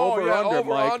 31.5 over on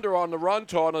the run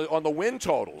on the win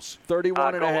totals.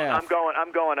 31.5.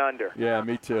 I'm going under. Yeah,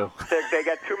 me too. They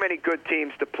got too many good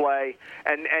teams to play,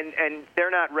 and they're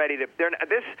not ready to.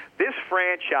 This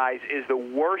franchise is the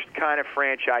worst kind of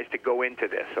franchise to go into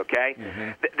this. Okay,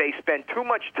 they spend too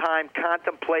much time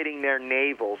contemplating their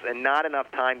navels and not enough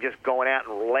time just going out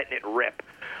and letting it rip.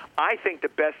 I think the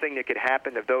best thing that could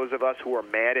happen to those of us who are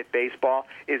mad at baseball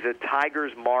is a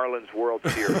Tigers-Marlins World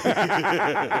Series.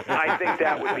 I think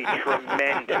that would be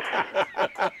tremendous.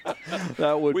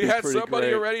 That would we be had pretty somebody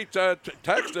great. already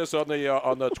text us on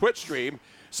the Twitch stream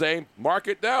saying, mark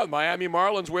it down, Miami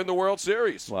Marlins win the World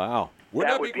Series. Wow.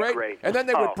 Wouldn't that be great? And then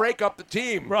they would break up the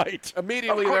team right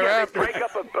immediately of course, thereafter. Break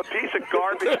up a piece of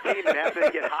garbage team and have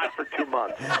them get hot for 2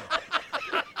 months.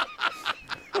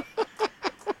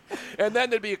 And then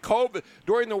there'd be a COVID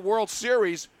during the World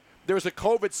Series. There's a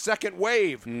COVID second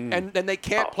wave, and they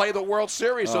can't play the World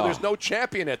Series, so there's no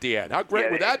champion at the end. How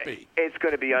great would that be? It's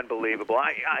going to be unbelievable.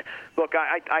 Look,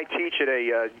 I teach at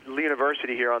a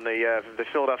university here on the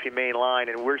Philadelphia Main Line,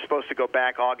 and we're supposed to go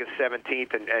back August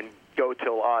 17th and go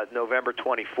till November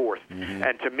 24th.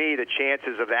 And to me, the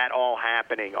chances of that all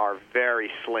happening are very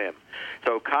slim.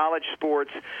 So college sports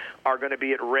are going to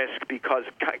be at risk because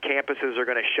campuses are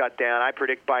going to shut down. I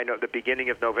predict by the beginning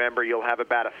of November you'll have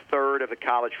about a third of the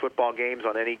college football games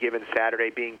on any given Saturday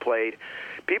being played.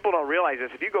 People don't realize this.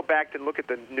 If you go back and look at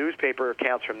the newspaper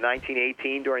accounts from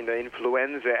 1918 during the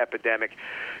influenza epidemic,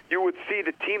 you would see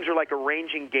the teams are like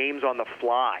arranging games on the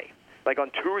fly. Like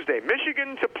on Tuesday,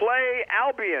 Michigan to play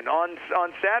Albion on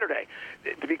Saturday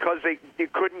because you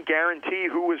couldn't guarantee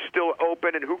who was still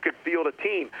open and who could field a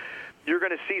team. You're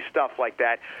going to see stuff like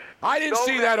that. I didn't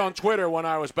see that on Twitter when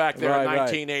I was back there in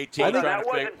 1918. Well, that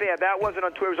wasn't there. That wasn't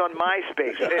on Twitter. It was on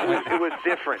MySpace. It was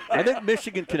different. I think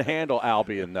Michigan can handle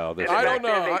Albion, though. I don't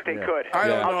know. They could. I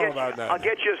don't know about that. I'll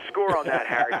get you a score on that,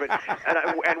 Harry. But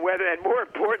and more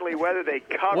importantly, whether they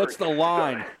cover. What's the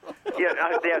line?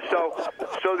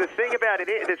 So the thing about it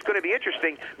is, it's going to be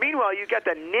interesting. Meanwhile, you got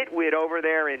the nitwit over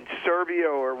there in Serbia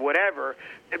or whatever,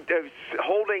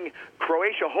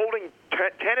 Croatia holding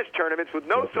tennis tournaments with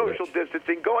no social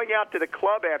distancing, going out to the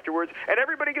club afterwards, and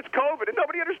everybody gets COVID, and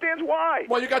nobody understands why.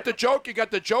 Well, you got the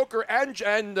Joker and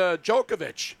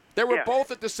Djokovic. They were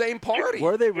both at the same party.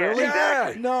 Were they really? Yeah.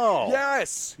 Exactly. No.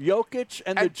 Yes. Jokic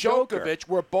and the Joker. Djokovic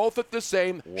were both at the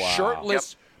same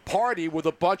shirtless party with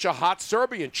a bunch of hot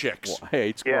Serbian chicks. Well, hey,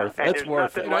 it's worth it. It's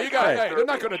worth it. They're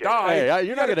not going to die. Hey,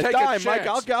 you're not going to die, Mike.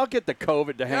 I'll get the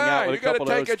COVID to hang out with a couple of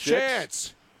those chicks. You got to take a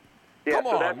chance. Come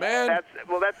on, man. That's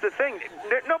the thing.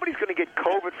 Nobody's going to get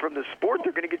COVID from the sport.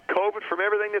 They're going to get COVID from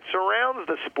everything that surrounds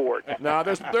the sport. No,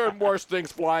 there are worse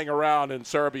things flying around in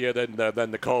Serbia than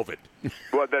the COVID.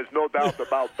 Well, there's no doubt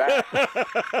about that.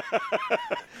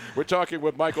 We're talking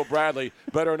with Michael Bradley,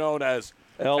 better known as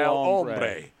El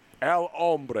Hombre. El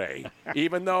Hombre.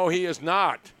 Even though he is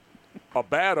not a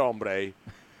bad hombre,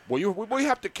 will we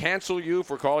have to cancel you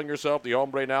for calling yourself the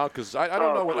hombre now? Because I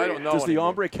don't know. I don't know. Does the anymore.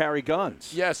 hombre carry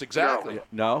guns? Yes, exactly.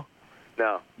 No.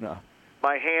 No.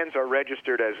 My hands are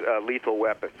registered as lethal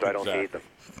weapons. So I don't need them.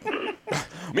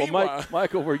 Well,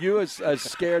 Michael, were you as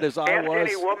scared as I was?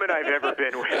 Ask any woman I've ever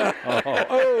been with.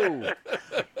 Oh.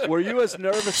 Were you as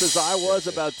nervous as I was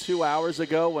about 2 hours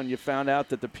ago when you found out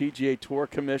that the PGA Tour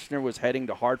commissioner was heading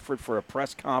to Hartford for a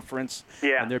press conference?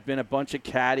 Yeah. And there'd been a bunch of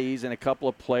caddies and a couple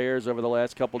of players over the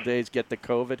last couple of days get the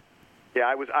COVID? Yeah,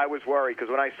 I was worried because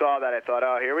when I saw that, I thought,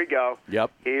 oh, here we go.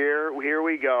 Yep. Here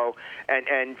we go.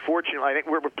 And fortunately, I think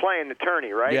we're playing the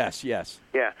tourney, right? Yes. Yeah.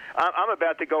 I'm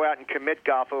about to go out and commit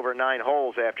golf over 9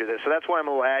 holes after this, so that's why I'm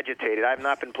a little agitated. I've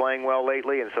not been playing well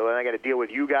lately, and so then I got to deal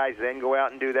with you guys, then go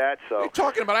out and do that. So. What are you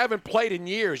talking about? I haven't played in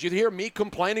years. You hear me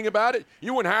complaining about it?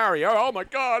 You and Harry, oh my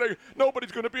God,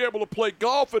 nobody's going to be able to play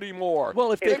golf anymore.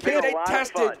 Well, if they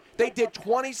tested, they did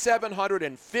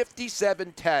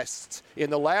 2,757 tests in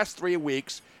the last 3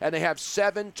 weeks, and they have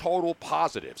 7 total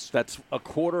positives. That's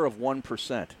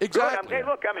 0.25%. Exactly. Hey,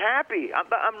 look, I'm happy.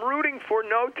 I'm rooting for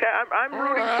no. I'm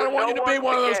rooting. I don't want you to be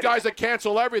one of those guys that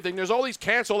cancel everything. There's all these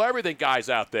cancel everything guys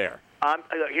out there.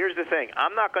 Here's the thing.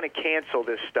 I'm not going to cancel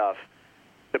this stuff.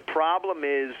 The problem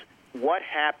is what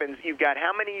happens. You've got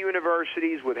how many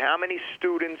universities with how many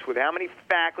students, with how many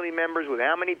faculty members, with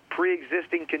how many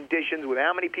pre-existing conditions, with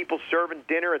how many people serving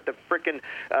dinner at the frickin'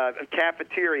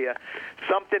 cafeteria.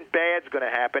 Something bad's going to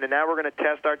happen, and now we're going to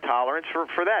test our tolerance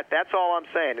for that. That's all I'm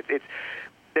saying.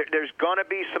 there's going to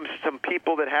be some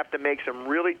people that have to make some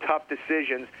really tough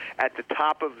decisions at the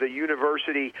top of the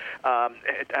university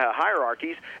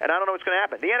hierarchies, and I don't know what's going to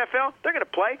happen. The NFL, they're going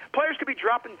to play. Players could be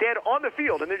dropping dead on the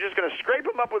field, and they're just going to scrape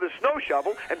them up with a snow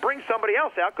shovel and bring somebody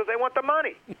else out because they want the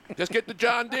money. Just get the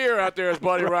John Deere out there, as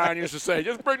Buddy Ryan used to say.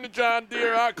 Just bring the John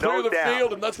Deere out, clear the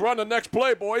field, and let's run the next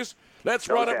play, boys. Let's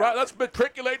run it right. Let's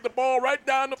matriculate the ball right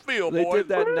down the field, They boys. did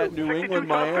that in that New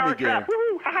England-Miami game.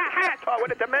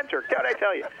 What a dementor. What did I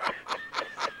tell you?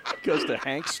 Goes to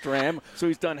Hank Stram. So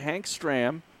he's done Hank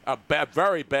Stram. A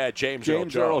very bad James Earl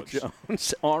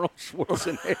Jones. Arnold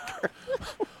Schwarzenegger.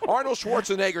 Arnold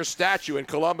Schwarzenegger's statue in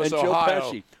Columbus, And Joe Ohio,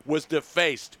 Pesci. was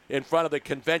defaced in front of the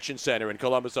convention center in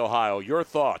Columbus, Ohio. Your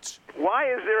thoughts?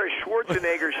 Why is there a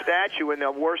Schwarzenegger statue in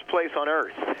the worst place on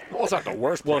earth? Well, it's not the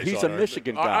worst place. Well, he's on a earth.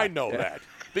 Michigan guy. I know that.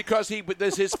 Because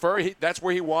that's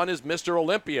where he won his Mr.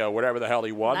 Olympia, whatever the hell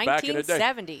he won back in the day.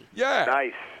 1970. Yeah.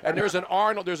 Nice. And there's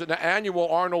an annual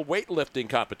Arnold weightlifting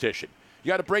competition. You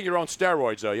got to bring your own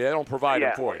steroids, though. They don't provide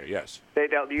them for you. Yes.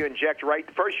 You inject right.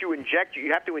 First, you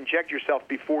have to inject yourself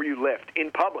before you lift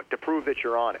in public to prove that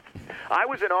you're on it. I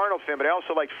was an Arnold fan, but I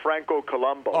also liked Franco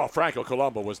Columbu. Oh, Franco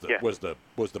Columbu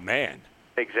was the man.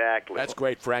 Exactly. That's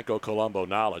great Franco Columbu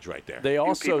knowledge right there. They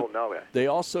also people know that. They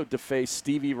also defaced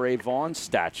Stevie Ray Vaughan's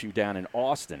statue down in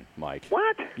Austin, Mike.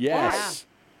 What? Yes.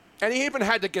 And he even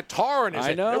had the guitar in his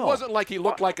hand. know. It wasn't like he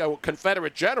looked like a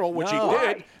Confederate general, which he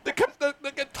did.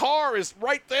 The guitar is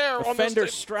right there on the Fender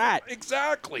Strat.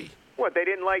 Exactly. What, they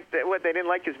didn't like they didn't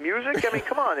like his music? I mean,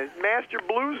 come on, it's master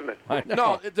bluesman.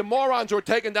 No, the morons who are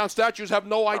taking down statues have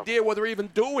no idea what they're even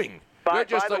doing. They're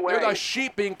just they're the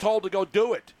sheep being told to go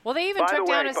do it. Well, they even took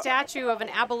down a statue of an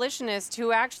abolitionist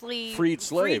who actually freed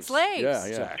slaves.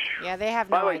 Yeah, they have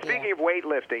no By the way, idea. speaking of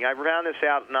weightlifting, I found this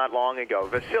out not long ago.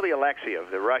 Vasily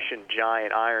Alexiev, the Russian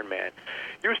giant Ironman,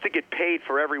 used to get paid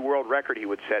for every world record he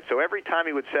would set. So every time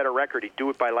he would set a record, he'd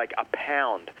do it by like a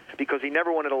pound because he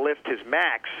never wanted to lift his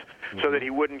max so that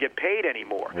he wouldn't get paid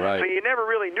anymore. Right. So you never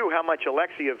really knew how much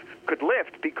Alexiev could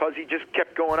lift because he just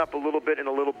kept going up a little bit and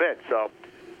a little bit. So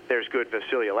there's good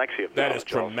Vasily Alexiev. That is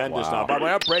tremendous. Now, by the way,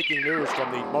 I have breaking news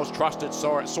from the most trusted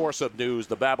source of news,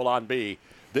 the Babylon Bee.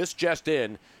 This just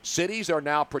in, cities are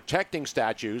now protecting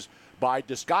statues by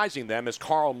disguising them as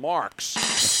Karl Marx.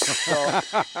 So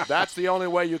that's the only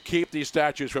way you keep these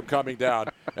statues from coming down.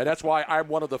 And that's why I'm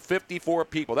one of the 54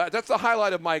 people. That's the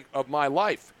highlight of my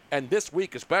life. And this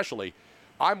week especially,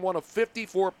 I'm one of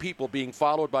 54 people being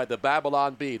followed by the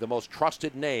Babylon Bee, the most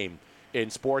trusted name in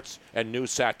sports and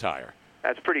news satire.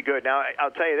 That's pretty good. Now,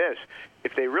 I'll tell you this.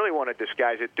 If they really want to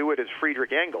disguise it, do it as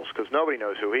Friedrich Engels, because nobody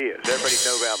knows who he is. Everybody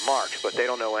knows about Marx, but they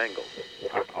don't know Engels.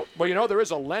 Well, there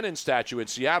is a Lenin statue in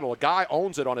Seattle. A guy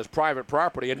owns it on his private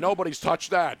property, and nobody's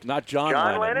touched that. Not John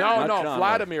Lennon? No,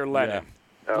 Vladimir Lenin.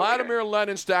 Yeah. Okay. Vladimir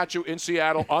Lenin statue in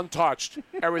Seattle, untouched.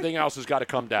 Everything else has got to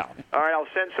come down. All right, I'll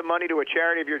send some money to a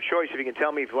charity of your choice if you can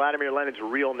tell me Vladimir Lenin's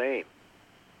real name.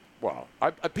 Well,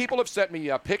 people have sent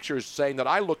me pictures saying that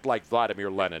I looked like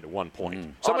Vladimir Lenin at one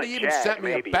point. Somebody On a even jag, sent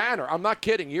me maybe. a banner. I'm not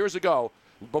kidding. Years ago,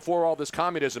 before all this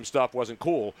communism stuff wasn't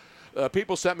cool,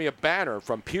 people sent me a banner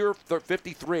from Pier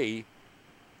 53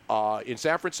 in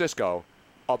San Francisco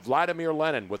of Vladimir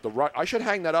Lenin with the. I should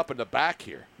hang that up in the back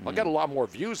here. I'll get a lot more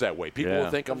views that way. People will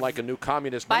think I'm like a new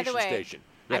communist By nation the way, station.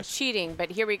 I'm Yes. cheating,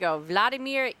 but here we go.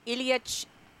 Vladimir Ilyich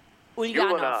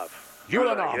Ulyanov.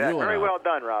 Ulanov. Yeah, very well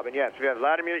done, Robin. Yes, we have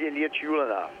Vladimir Ilyich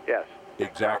Ulanov. Yes.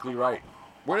 Exactly right.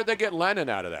 Where did they get Lenin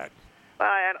out of that?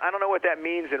 I don't know what that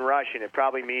means in Russian. It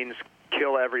probably means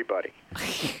kill everybody.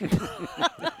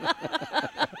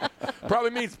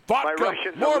 Probably means My vodka.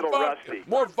 Russian's a little vodka. rusty.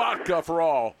 More vodka for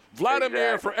all.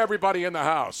 Vladimir Exactly. for everybody in the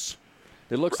house.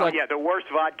 It looks Oh, like yeah, the worst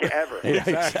vodka ever.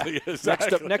 Exactly.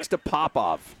 next to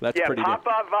Popov. That's Yeah, pretty good.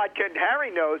 Popov vodka. And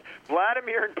Harry knows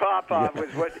Vladimir and Popov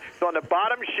was what's on the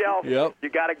bottom shelf. Yep. You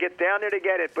got to get down there to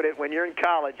get it, but when you're in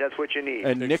college, that's what you need.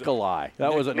 And Nikolai.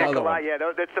 That was another Nikolai, one. yeah,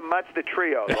 that's the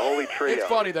trio, the holy trio. It's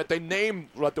funny that they name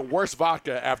the worst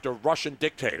vodka after Russian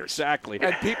dictators. Exactly.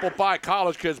 And people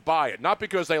college kids buy it. Not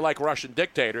because they like Russian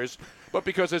dictators, but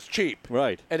because it's cheap.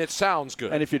 Right. And it sounds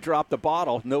good. And if you drop the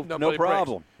bottle, no Nobody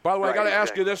problem. breaks. By the way, I got to Right,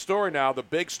 ask you this story now, the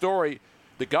big story.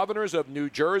 The governors of New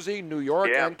Jersey, New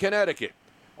York, and Connecticut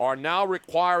are now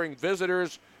requiring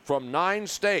visitors from 9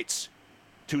 states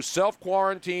to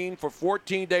self-quarantine for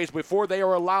 14 days before they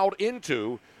are allowed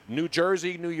into New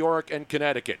Jersey, New York, and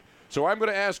Connecticut. So I'm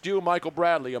going to ask you, Michael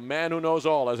Bradley, a man who knows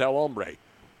all as El Hombre,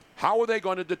 how are they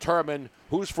going to determine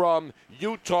who's from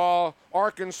Utah,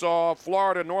 Arkansas,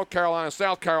 Florida, North Carolina,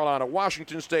 South Carolina,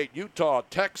 Washington State, Utah,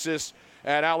 Texas,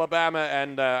 and Alabama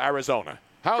and Arizona?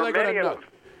 How are they going to know?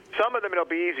 Some of them it'll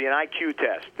be easy, an IQ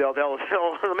test. They'll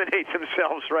eliminate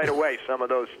themselves right away. Some of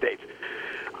those states.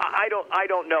 I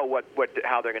don't know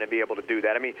how they're going to be able to do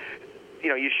that. I mean,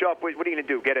 you show up. What are you going to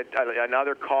do? Get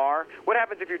another car? What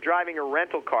happens if you're driving a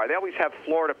rental car? They always have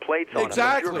Florida plates on them.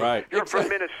 Exactly. You're from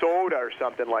Minnesota or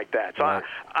something like that. So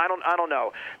I don't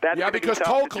know. That's because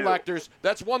toll collectors.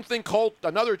 That's one thing.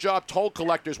 Another job toll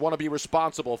collectors want to be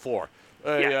responsible for.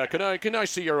 Can I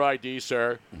see your ID,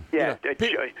 sir? Yeah.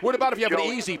 What about if you have an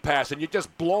Easy Pass and you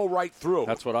just blow right through?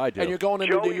 That's what I do. And you're going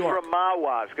into New York. Joey from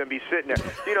Mawa is going to be sitting there.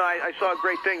 I saw a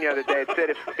great thing the other day. It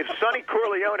said if Sonny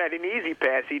Corleone had an Easy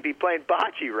Pass, he'd be playing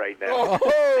bocce right now.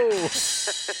 Oh!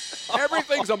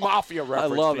 Everything's a mafia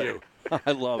reference. I love to it. you.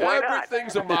 I love it.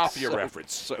 Everything's a mafia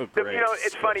reference. So great.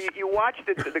 It's funny. You watch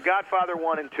The Godfather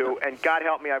 1 and 2, and God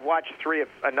help me, I've watched 3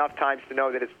 enough times to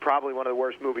know that it's probably one of the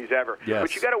worst movies ever. Yes.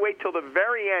 But you got to wait till the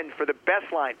very end for the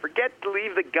best line. Forget to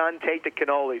leave the gun, take the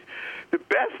cannolis. The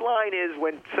best line is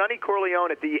when Sonny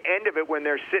Corleone, at the end of it, when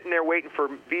they're sitting there waiting for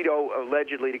Vito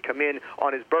allegedly to come in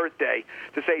on his birthday,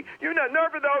 to say,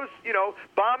 nerve of those,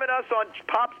 bombing us on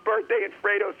Pop's birthday, and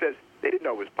Fredo says, they didn't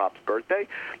know it was Pop's birthday.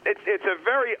 It's a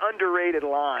very underrated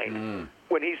line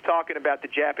when he's talking about the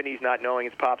Japanese not knowing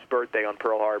it's Pop's birthday on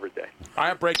Pearl Harbor Day. I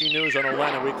have breaking news on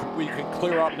Lenin. We can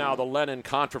clear up now the Lenin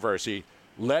controversy.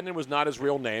 Lenin was not his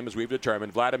real name, as we've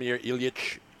determined. Vladimir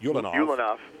Ilyich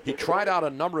Ulyanov. He tried out a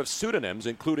number of pseudonyms,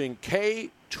 including K.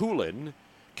 Tulin,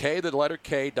 the letter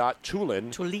K.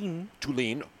 Tulin,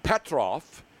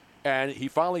 Petrov, and he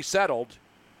finally settled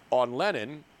on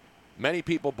Lenin. Many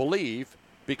people believe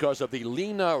because of the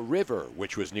Lena River,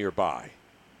 which was nearby.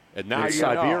 And now in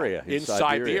Siberia. In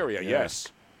Siberia, yes.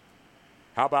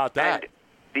 How about that? And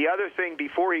the other thing,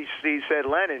 before he said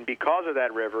Lenin, because of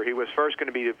that river, he was first going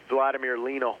to be Vladimir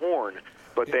Lena Horn,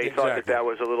 but they thought that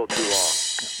was a little too long.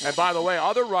 And by the way,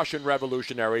 other Russian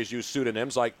revolutionaries used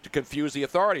pseudonyms to confuse the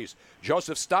authorities.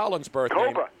 Joseph Stalin's birth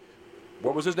name. Koba.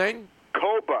 What was his name?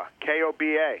 Koba,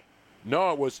 K-O-B-A.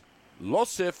 No, it was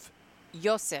Yosef.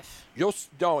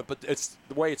 No, but it's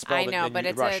the way it's spelled. I know, in but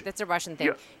Russian. it's a Russian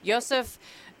thing. Yosef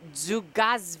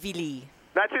Zugashvili.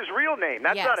 That's his real name.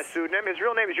 That's not a pseudonym. His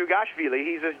real name is Zugashvili.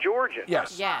 He's a Georgian.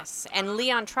 Yes. And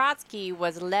Leon Trotsky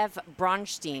was Lev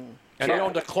Bronstein. And he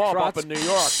owned a club up in New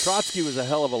York. Trotsky was a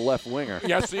hell of a left winger.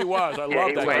 Yes, he was. I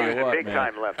love that guy. He was a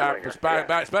big-time left winger.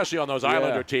 Especially on those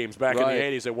Islander teams back in the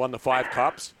 80s that won the 5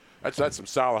 Cups. That's some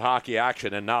solid hockey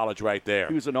action and knowledge right there.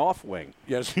 He was an off wing.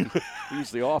 Yes. He was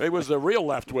the off. It was the real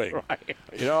left wing. Right.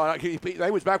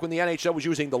 That was back when the NHL was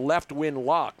using the left wing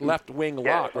lock. Remember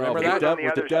that?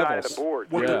 With the Devils.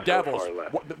 With the Devils,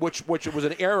 which was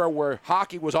an era where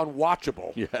hockey was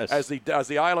unwatchable. Yes. As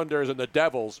the Islanders and the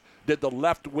Devils did the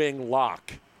left wing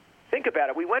lock. Think about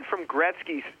it. We went from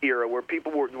Gretzky's era, where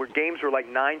where games were like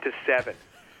 9-7,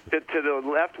 to the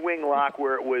left wing lock,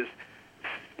 where it was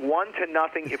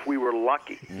 1-0 if we were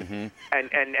lucky. Mm-hmm.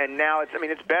 And now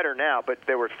it's better now, but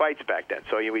there were fights back then,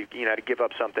 so you had to give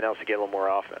up something else to get a little more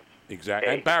offense.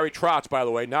 Exactly. And Barry Trotz, by the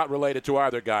way, not related to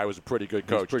either guy, was a pretty good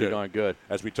coach. Pretty darn good.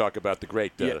 As we talk about the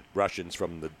great Russians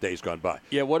from the days gone by.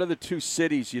 Yeah. What are the 2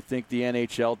 cities you think the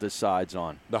NHL decides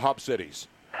on? The hub cities.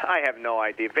 I have no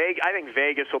idea. I think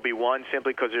Vegas will be one,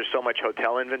 simply because there's so much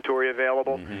hotel inventory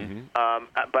available. Mm-hmm.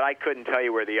 But I couldn't tell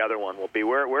you where the other one will be.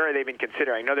 Where are they even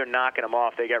considering? I know they're knocking them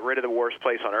off. They got rid of the worst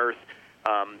place on earth,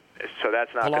 so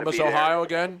that's not going to be Columbus, Ohio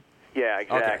again? Yeah,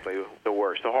 exactly. Okay. The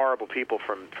worst. The horrible people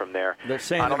from there. They're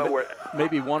saying I don't know where.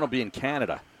 Maybe one will be in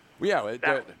Canada. Yeah,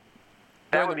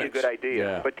 that would be a good idea.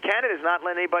 Yeah. But Canada's not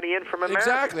letting anybody in from America.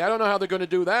 Exactly. I don't know how they're going to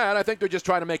do that. I think they're just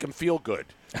trying to make them feel good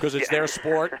because it's their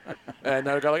sport. And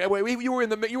they're going, wait, you were in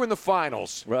the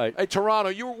finals. Right. Hey,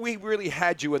 Toronto, we really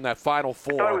had you in that Final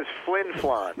Four. I thought it was Flin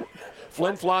Flon.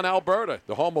 Flin Flon, Alberta,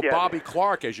 the home of Bobby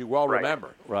Clark, as you well remember.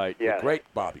 Right. The great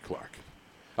Bobby Clark.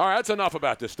 All right, that's enough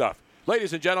about this stuff.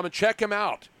 Ladies and gentlemen, check him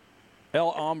out.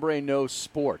 El Hombre Knows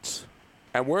Sports.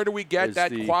 And where do we get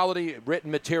that quality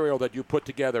written material that you put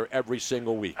together every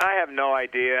single week? I have no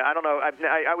idea. I don't know.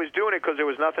 I was doing it because there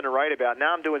was nothing to write about.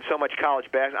 Now I'm doing so much college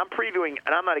basketball. I'm previewing,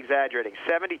 and I'm not exaggerating,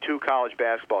 72 college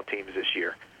basketball teams this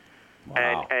year.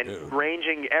 Wow, and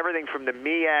ranging everything from the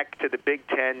MEAC to the Big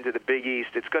Ten to the Big East.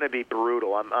 It's going to be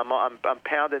brutal. I'm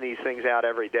pounding these things out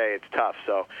every day. It's tough.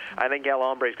 So I think El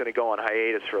Hombre is going to go on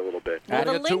hiatus for a little bit. Well,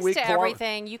 the links to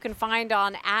everything you can find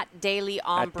on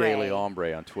 @DailyHombre.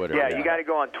 @DailyHombre on Twitter. Yeah, you got to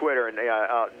go on Twitter. And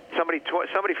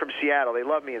somebody from Seattle, they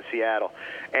love me in Seattle,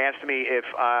 asked me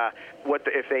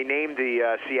if they named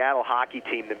the Seattle hockey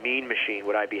team the Mean Machine,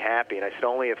 would I be happy? And I said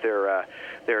only if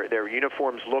their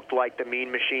uniforms looked like the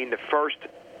Mean Machine, the first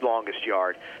longest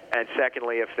yard, and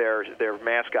secondly if their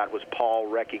mascot was Paul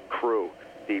Wrecking Crew.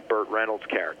 the Burt Reynolds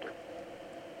character.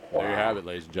 There you have it,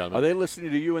 ladies and gentlemen. Are they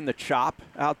listening to you in the chop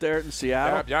out there in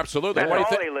Seattle? Yeah, absolutely. That's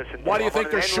all they listen to. Why do you think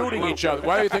I'm they're on an shooting endless each other?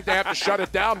 Why do you think they have to shut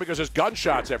it down? Because there's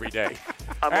gunshots every day.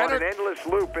 I'm on an endless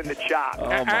loop in the chop.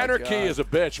 Anarchy is a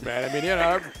bitch, man. I mean,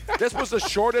 this was the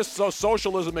shortest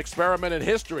socialism experiment in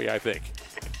history, I think.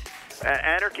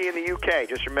 Anarchy in the UK.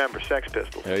 Just remember, Sex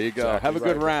Pistols. There you go. Exactly Have a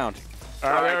good round. All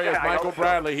right, there he is, I Michael hope so.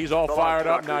 Bradley. He's all fired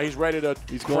up now. He's ready to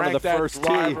going to the that first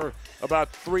driver about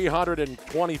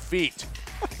 320 feet.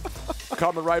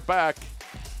 Coming right back.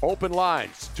 Open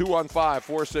lines,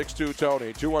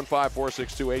 215-462-TONY,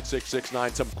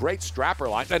 215-462-8669. Some great strapper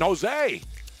lines. And Jose.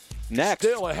 Next.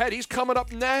 Still ahead. He's coming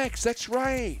up next. That's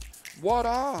right. What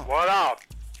up? What up?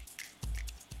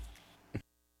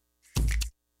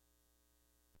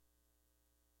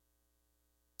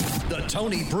 The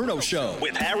Tony Bruno Show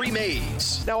with Harry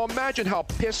Mays. Now imagine how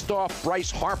pissed off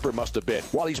Bryce Harper must have been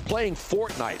while he's playing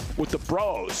Fortnite with the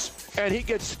bros. And he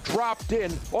gets dropped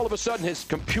in. All of a sudden, his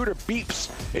computer beeps,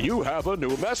 and you have a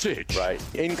new message. Right.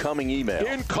 Incoming email.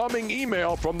 Incoming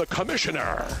email from the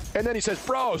commissioner. And then he says,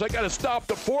 bros, I got to stop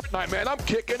the Fortnite, man. I'm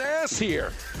kicking ass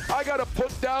here. I got to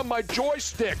put down my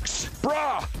joysticks.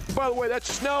 Brah. By the way,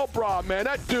 that's Snell Bra, man.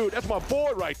 That dude, that's my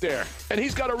boy right there. And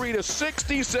he's got to read a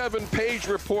 67-page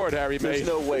report, Harry Mays. There's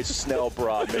no way Snell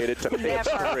Bra made it to page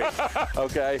 3.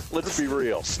 Okay? Let's be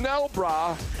real. Snell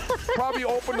Bra probably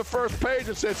opened the first page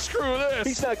and said, screw this.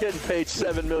 He's not getting paid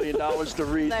 $7 million to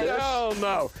read this. Hell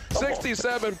no.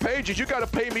 67 pages. You got to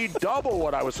pay me double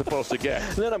what I was supposed to get.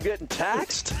 And then I'm getting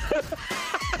taxed.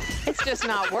 It's just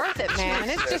not worth it, man.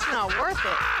 It's just not worth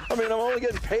it. I mean, I'm only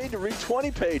getting paid to read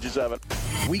 20 pages of it.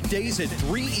 Weekdays at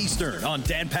 3 Eastern on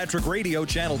Dan Patrick Radio,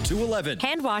 Channel 211.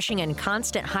 Hand washing and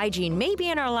constant hygiene may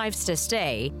be in our lives to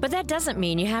stay, but that doesn't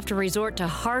mean you have to resort to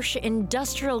harsh,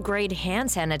 industrial-grade hand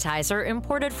sanitizer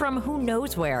imported from who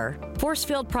knows where.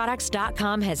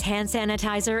 ForcefieldProducts.com has hand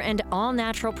sanitizer and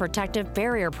all-natural protective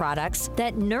barrier products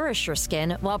that nourish your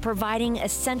skin while providing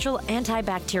essential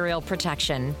antibacterial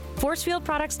protection.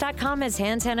 ForcefieldProducts.com has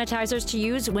hand sanitizers to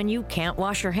use when you can't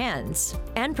wash your hands,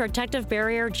 and protective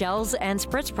barrier gels and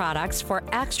spritz products for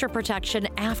extra protection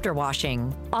after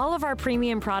washing. All of our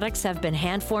premium products have been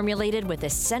hand formulated with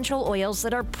essential oils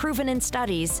that are proven in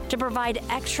studies to provide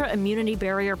extra immunity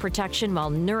barrier protection while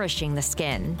nourishing the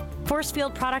skin.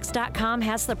 ForcefieldProducts.com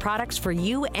has the products for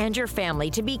you and your family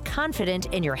to be confident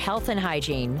in your health and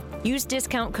hygiene. Use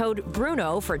discount code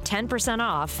BRUNO for 10%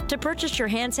 off to purchase your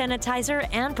hand sanitizer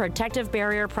and protective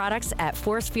barrier products at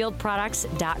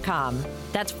ForcefieldProducts.com.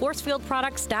 That's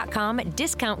ForcefieldProducts.com,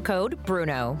 discount code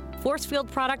BRUNO.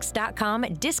 ForcefieldProducts.com,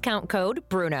 discount code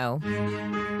BRUNO.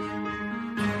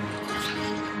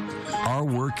 Our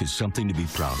work is something to be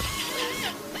proud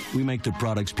of. We make the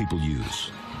products people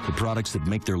use, the products that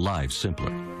make their lives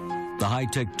simpler, the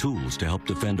high-tech tools to help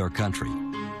defend our country,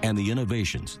 and the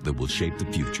innovations that will shape the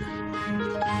future.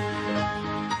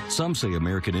 Some say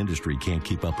American industry can't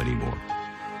keep up anymore.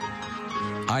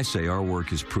 I say our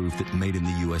work is proof that made in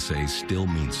the USA still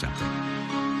means something.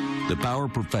 The power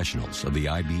professionals of the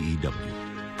IBEW.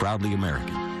 Proudly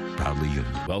American, proudly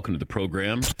union. Welcome to the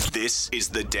program. This is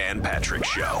the Dan Patrick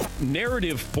Show.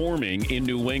 Narrative forming in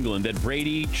New England that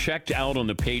Brady checked out on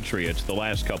the Patriots the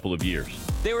last couple of years.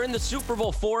 They were in the Super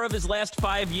Bowl 4 of his last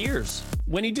 5 years.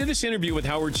 When he did this interview with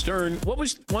Howard Stern, what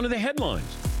was one of the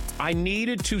headlines? I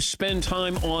needed to spend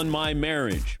time on my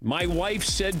marriage. My wife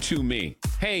said to me,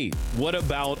 hey, what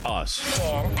about us?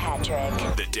 Dan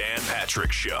Patrick. The Dan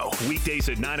Patrick Show. Weekdays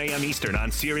at 9 a.m. Eastern on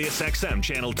Sirius XM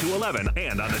Channel 211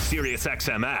 and on the Sirius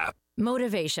XM app.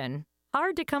 Motivation.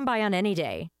 Hard to come by on any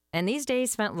day. And these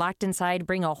days spent locked inside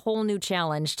bring a whole new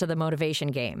challenge to the motivation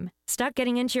game. Stuck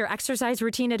getting into your exercise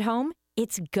routine at home?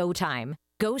 It's go time.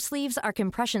 Go Sleeves are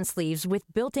compression sleeves with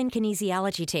built-in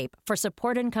kinesiology tape for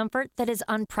support and comfort that is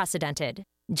unprecedented.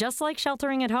 Just like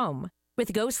sheltering at home.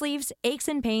 With Go Sleeves, aches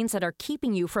and pains that are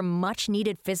keeping you from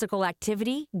much-needed physical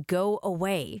activity go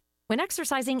away. When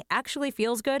exercising actually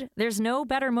feels good, there's no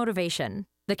better motivation.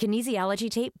 The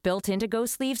kinesiology tape built into Go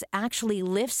Sleeves actually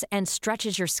lifts and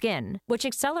stretches your skin, which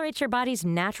accelerates your body's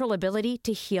natural ability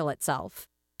to heal itself.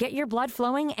 Get your blood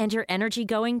flowing and your energy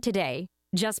going today.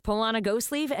 Just pull on a Go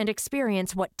Sleeve and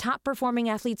experience what top-performing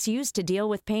athletes use to deal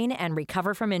with pain and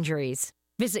recover from injuries.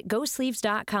 Visit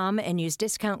GoSleeves.com and use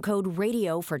discount code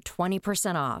RADIO for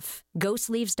 20% off.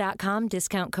 GoSleeves.com,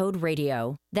 discount code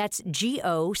RADIO. That's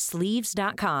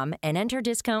GoSleeves.com and enter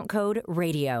discount code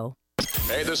RADIO.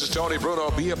 Hey, this is Tony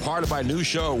Bruno. Be a part of my new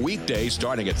show weekdays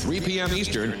starting at 3 p.m.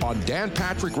 Eastern on Dan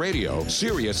Patrick Radio,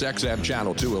 Sirius XM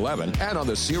Channel 211, and on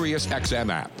the Sirius XM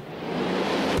app.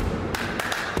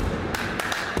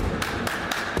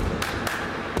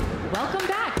 Welcome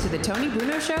back the Tony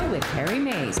Bruno Show with Harry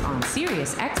Mays on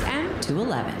Sirius XM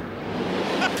 211.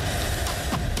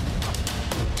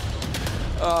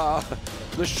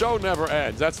 The show never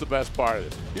ends. That's the best part of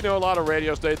it. You know, a lot of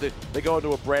radio stations, they go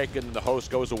into a break and the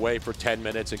host goes away for 10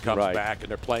 minutes and comes back and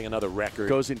they're playing another record.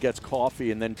 Goes and gets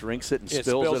coffee and then drinks it and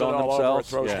spills it on all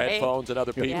themselves. over, throws headphones at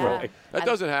other people. Yeah. That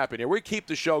doesn't happen here. We keep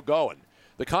the show going.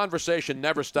 The conversation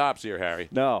never stops here, Harry.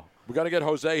 No. We're going to get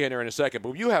Jose in here in a second,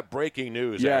 but you have breaking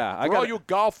news. Yeah. For all you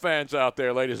golf fans out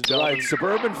there, ladies and gentlemen. Like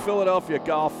suburban Philadelphia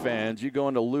golf fans, you go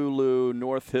into Lulu,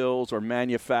 North Hills, or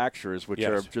manufacturers, which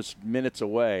are just minutes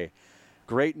away.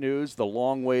 Great news. The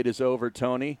long wait is over,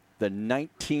 Tony. The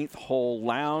 19th hole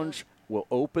lounge will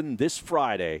open this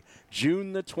Friday,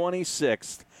 June the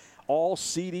 26th. All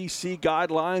CDC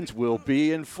guidelines will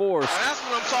be enforced. That's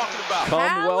what I'm talking about.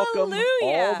 Come welcome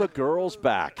all the girls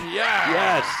back. Yeah.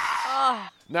 Yes.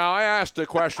 Now, I asked a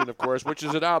question, of course, which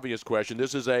is an obvious question.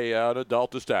 This is an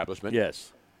adult establishment.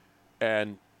 Yes.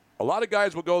 And a lot of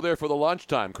guys will go there for the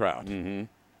lunchtime crowd. Mm-hmm.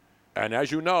 And as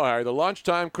you know, Harry, the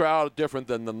lunchtime crowd is different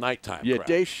than the nighttime crowd.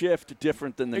 Day shift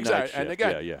different than the night shift. And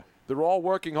again, yeah. they're all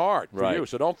working hard for you,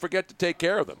 so don't forget to take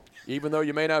care of them, even though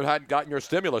you may not have gotten your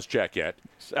stimulus check yet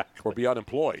or be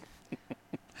unemployed.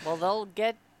 Well, they'll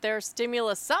get their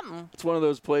stimulus something. It's one of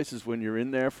those places when you're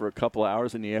in there for a couple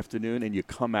hours in the afternoon and you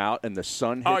come out and the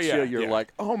sun hits you, you're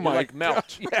like, oh my you like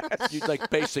melt. Yes. You like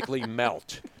basically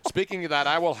melt. Speaking of that,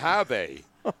 I will have a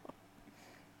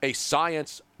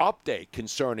science update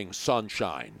concerning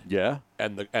sunshine. Yeah.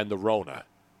 And the Rona.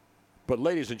 But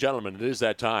ladies and gentlemen, it is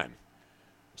that time.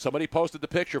 Somebody posted the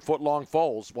picture. Footlong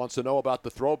Foles wants to know about the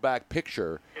throwback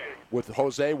picture with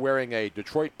Jose wearing a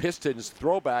Detroit Pistons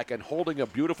throwback and holding a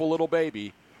beautiful little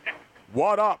baby.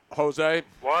 What up, Jose?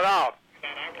 What up?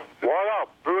 What up,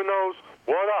 Bruno's?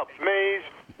 What up, Mays?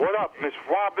 What up, Miss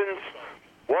Robbins?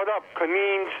 What up,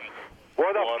 Canines?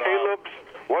 What up, Caleb's?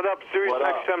 What up, Sirius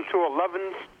XM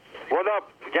 211s? What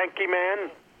up, Yankee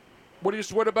Man?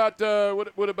 What about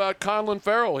Conlon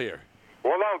Farrell here?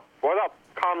 What up,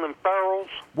 Conlon Farrells?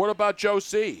 What about Joe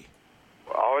C?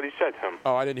 I already said him.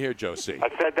 Oh, I didn't hear Joe C. I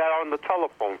said that on the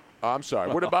telephone. Oh, I'm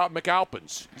sorry. What about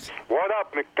McAlpins? What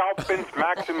up, McAlpins,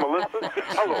 Max, and Melissa?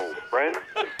 Hello, friend.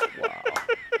 Wow.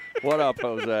 What up,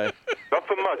 Jose?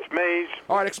 Nothing much, Mays.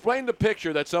 All right, explain the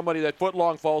picture that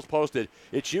Footlong Falls posted.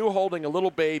 It's you holding a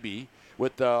little baby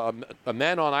with a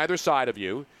man on either side of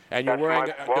you, and you're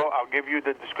wearing... I'll give you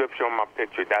the description on my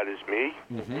picture. That is me.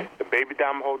 Mm-hmm. The baby that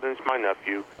I'm holding is my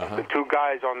nephew. Uh-huh. The two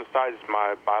guys on the side is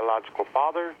my biological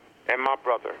father and my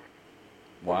brother.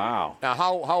 Wow. Now,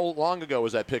 how long ago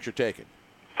was that picture taken?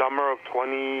 Summer of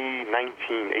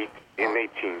 2019,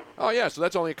 18. Oh, yeah, so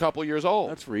that's only a couple of years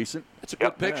old. That's recent. That's a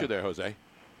good picture there, Jose.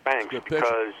 Thanks, good picture.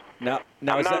 because now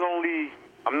I'm not only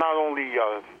I'm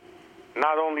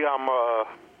a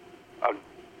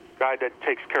guy that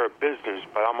takes care of business,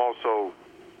 but I'm also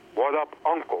what up,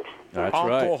 Uncle. That's Uncle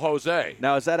right. Jose.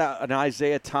 Now, is that an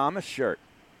Isaiah Thomas shirt?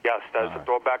 Yes, that's a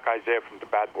throwback Isaiah from the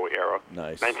Bad Boy era.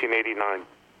 Nice. 1989.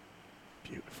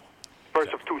 Beautiful.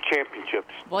 First of two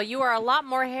championships. Well, you are a lot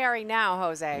more hairy now,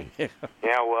 Jose. Yeah,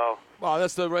 well. Well,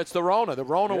 it's the Rona. The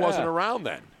Rona wasn't around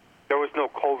then. There was no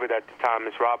COVID at the time,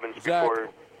 Miss Robbins. Before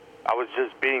I was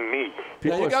just being me.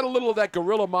 Now, you got a little of that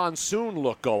Gorilla Monsoon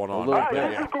look going on.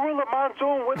 This is Gorilla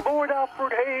Monsoon with Lord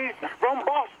Alfred Hayes from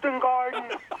Boston Garden.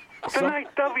 Tonight,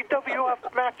 WWF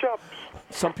matchups.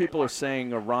 Some people are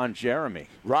saying Ron Jeremy.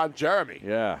 Ron Jeremy?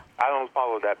 Yeah. I don't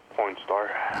follow that porn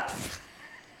star.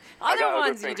 Other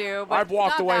ones you do, but I've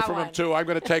walked not away that from one. him, too. I'm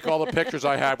going to take all the pictures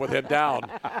I have with him down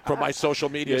from my social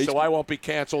media so I won't be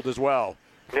canceled as well.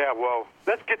 Yeah, well,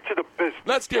 let's get to the business.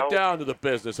 Let's get down to the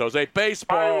business, Jose.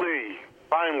 Baseball.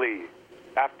 Finally,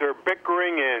 after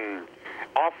bickering and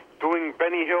doing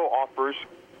Benny Hill offers,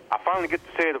 I finally get to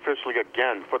say it officially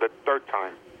again for the third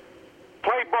time.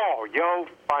 Play ball, yo,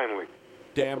 finally.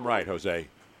 Damn right, Jose.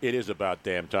 It is about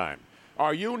damn time.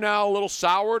 Are you now a little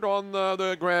soured on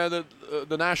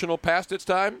the national past its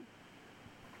time?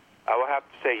 I will have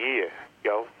to say yeah,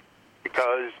 yo,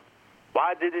 because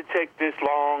why did it take this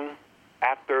long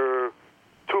after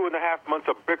 2.5 months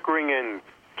of bickering and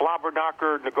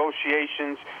flobberknocker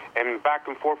negotiations and back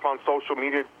and forth on social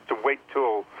media to wait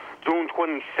till June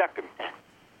 22nd?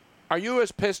 Are you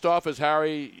as pissed off as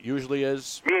Harry usually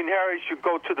is? Me and Harry should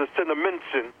go to the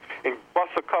Cinnaminson and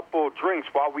bust a couple of drinks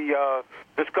while we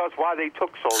discuss why they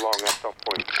took so long at some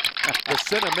point. The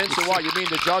Cinnaminson, what? You mean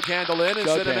the Jug Handle Inn in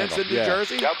Cinnaminson, New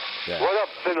Jersey? Yep. Yeah. What up,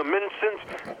 Cinnaminsons?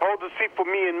 Hold the seat for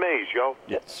me and Mays, yo.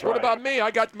 Yes. What about me?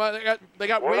 They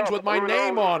got What wings up, with my Bruno?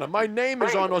 name on them. My name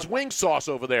is on those wing sauce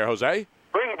over there, Jose.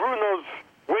 Bring Bruno's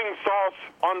wing sauce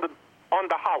on the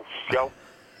house, yo.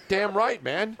 damn right,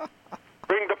 man.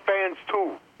 Bring the fans,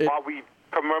 too, while we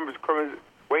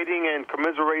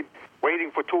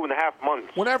waiting for 2.5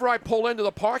 months. Whenever I pull into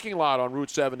the parking lot on Route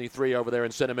 73 over there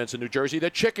in Cinnaminster, New Jersey, the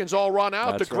chickens all run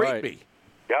out to greet me.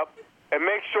 Yep. And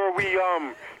make sure we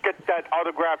get that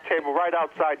autograph table right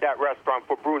outside that restaurant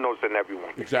for Bruno's and everyone.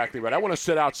 Exactly right. I want to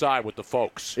sit outside with the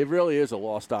folks. It really is a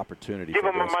lost opportunity. Give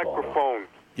for them a baseball, microphone.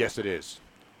 Yes, it is.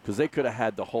 Because they could have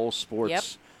had the whole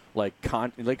sports, they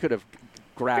could have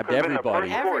grabbed everybody.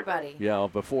 Everybody. Yeah,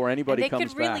 before anybody and they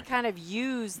comes could really back. kind of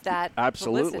use that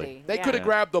Absolutely. publicity. They could have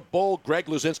grabbed the bull, Greg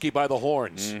Luzinski, by the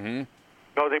horns. Mm-hmm.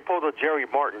 No, they pulled a Jerry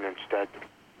Martin instead.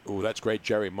 Ooh, that's great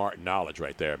Jerry Martin knowledge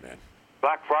right there, man.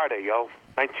 Black Friday, yo.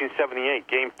 1978,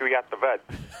 Game 3 at the Vet.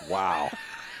 Wow.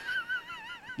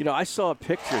 I saw a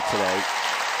picture today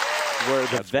where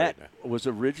the Vet was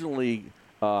originally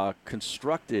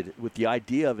constructed with the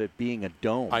idea of it being a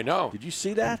dome. I know. Did you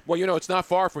see that? Well, it's not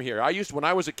far from here. When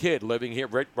I was a kid living here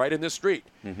right in this street,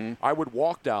 I would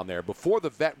walk down there. Before the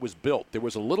Vet was built, there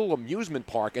was a little amusement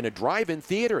park and a drive-in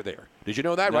theater there. Did you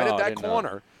know that? No, right at I that didn't know.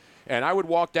 corner. And I would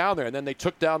walk down there, and then they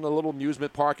took down the little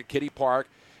amusement park at Kiddie Park,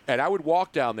 and I would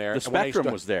walk down there. The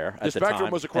Spectrum was there at the Spectrum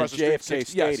time. was across And the JFK street.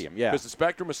 Stadium, yeah. Because the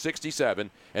Spectrum was 67,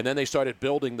 and then they started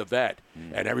building the Vet,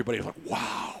 and everybody was like,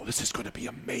 wow, this is going to be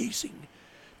amazing.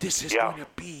 This is going to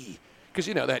be. Because,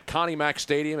 that Connie Mack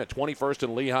Stadium at 21st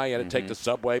and Lehigh, you had to take the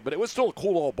subway, but it was still a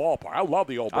cool old ballpark. I love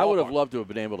the old ballpark. I would have loved to have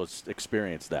been able to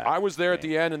experience that. I was there at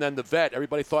the end, and then the Vet,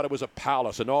 everybody thought it was a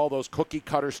palace, and all those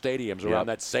cookie-cutter stadiums around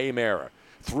that same era.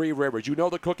 Three Rivers. You know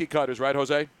the cookie-cutters, right,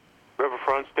 Jose?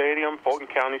 Riverfront Stadium, Fulton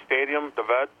County Stadium, the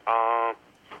Vet.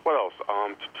 What else?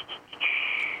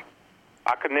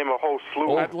 I could name a whole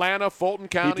slew. Atlanta, Fulton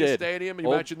County Stadium. You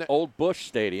mentioned that. Old Bush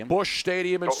Stadium. Bush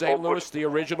Stadium in St. Louis, the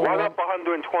original right one. up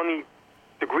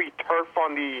 120-degree turf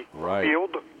on the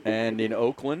field. And in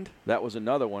Oakland, that was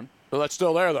another one. Well, that's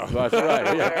still there, though. That's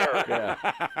right. Yeah.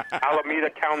 Alameda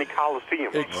County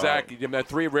Coliseum. Exactly. Right. That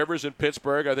Three Rivers in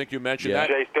Pittsburgh, I think you mentioned that.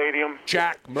 Shea Stadium.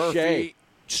 Jack Murphy.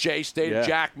 Shea Stadium. Yeah.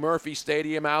 Jack Murphy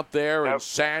Stadium out there in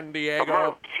San Diego. The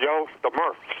Murphs, yo. The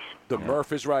Murphs. The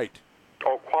Murph is right.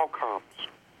 Oh, Qualcomm's.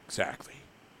 Exactly.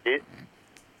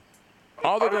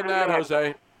 Other than that,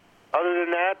 Jose. Other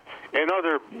than that, in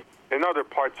other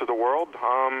parts of the world,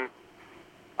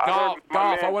 golf.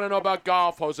 I want to know about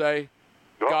golf, Jose.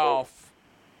 Golf.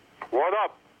 What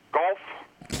up, golf?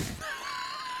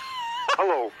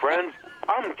 Hello, friends.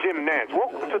 I'm Jim Nance.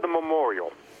 Welcome to the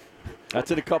Memorial.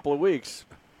 That's in a couple of weeks.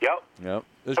 Yep.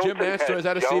 Is Jim Nance, is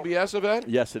that a CBS event?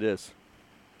 Yes, it is.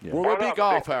 Yeah. Will there be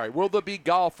golf, Harry? Will there be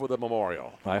golf for the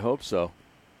Memorial? I hope so.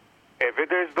 If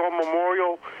there's no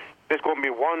memorial, there's going to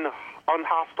be one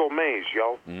unhostile maze,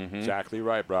 yo. Exactly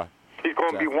right, bro. He's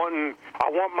going to be wanting, I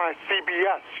want my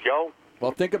CBS, yo. Well,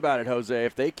 think about it, Jose.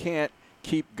 If they can't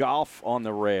keep golf on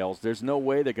the rails, there's no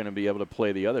way they're going to be able to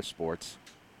play the other sports.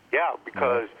 Yeah,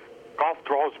 because golf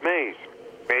draws maze.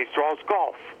 Maze draws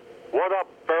golf. What up,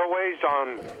 fairways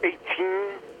on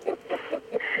 18?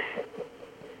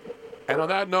 And on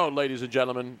that note, ladies and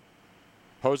gentlemen,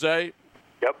 Jose.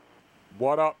 Yep.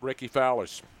 What up, Ricky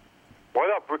Fowlers? What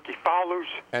up, Ricky Fowlers?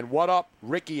 And what up,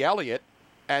 Ricky Elliott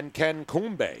and Ken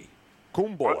Coomboy?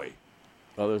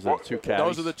 Oh, those are the two caddies.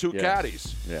 Those are the two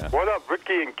caddies. Yeah. What up,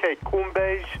 Ricky and Kate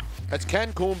Coombays? That's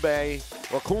Ken Coomboy,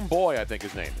 or Coomboy, I think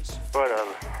his name is.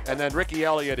 Whatever. And then Ricky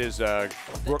Elliott is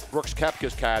Brooks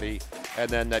Koepka's caddy, and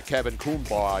then that Kevin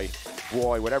Coomboy,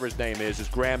 whatever his name is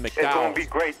Graham McDowell. It's going to be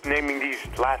great naming these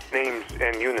last names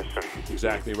in unison.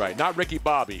 Exactly right. Not Ricky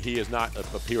Bobby. He is not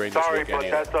appearing this week. Sorry,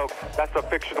 but that's a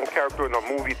fictional character in a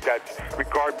movie that's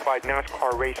regarded by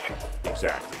NASCAR racing.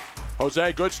 Exactly.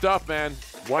 Jose, good stuff, man.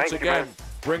 Once again,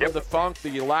 bringing the funk,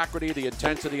 the alacrity, the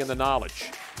intensity, and the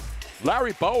knowledge.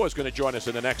 Larry Boa is going to join us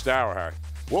in the next hour, Harry.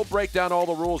 We'll break down all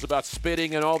the rules about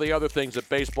spitting and all the other things that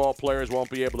baseball players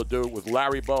won't be able to do with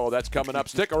Larry Boa. That's coming up.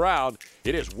 Stick around.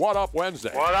 It is What Up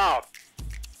Wednesday. What up?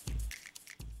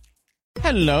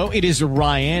 Hello, it is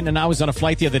Ryan, and I was on a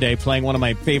flight the other day playing one of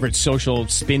my favorite social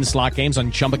spin slot games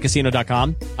on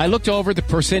ChumbaCasino.com. I looked over at the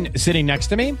person sitting next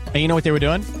to me, and you know what they were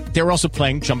doing? They were also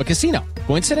playing Chumba Casino.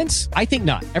 Coincidence? I think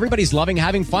not. Everybody's loving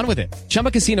having fun with it. Chumba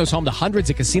Casino is home to hundreds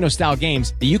of casino-style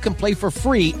games that you can play for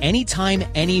free anytime,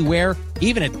 anywhere,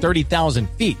 even at 30,000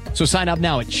 feet. So sign up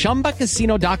now at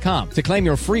ChumbaCasino.com to claim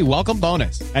your free welcome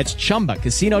bonus. That's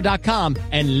ChumbaCasino.com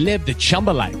and live the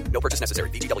Chumba life. No purchase necessary.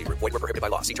 VGW. Void where prohibited by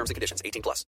law. See terms and conditions.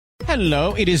 18+.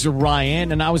 Hello, it is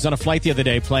Ryan, and I was on a flight the other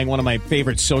day playing one of my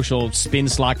favorite social spin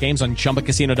slot games on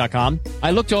ChumbaCasino.com. I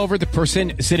looked over at the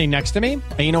person sitting next to me,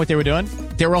 and you know what they were doing?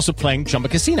 They were also playing Chumba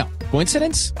Casino.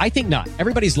 Coincidence? I think not.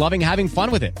 Everybody's loving having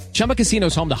fun with it. Chumba Casino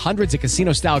is home to hundreds of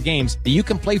casino-style games that you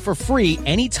can play for free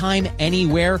anytime,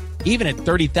 anywhere, even at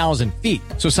 30,000 feet.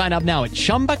 So sign up now at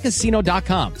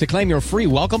ChumbaCasino.com to claim your free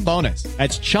welcome bonus.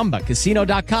 That's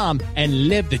ChumbaCasino.com and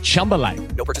live the Chumba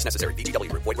life. No purchase necessary.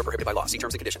 VGW. Void where prohibited by law. See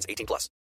terms and conditions. 18+.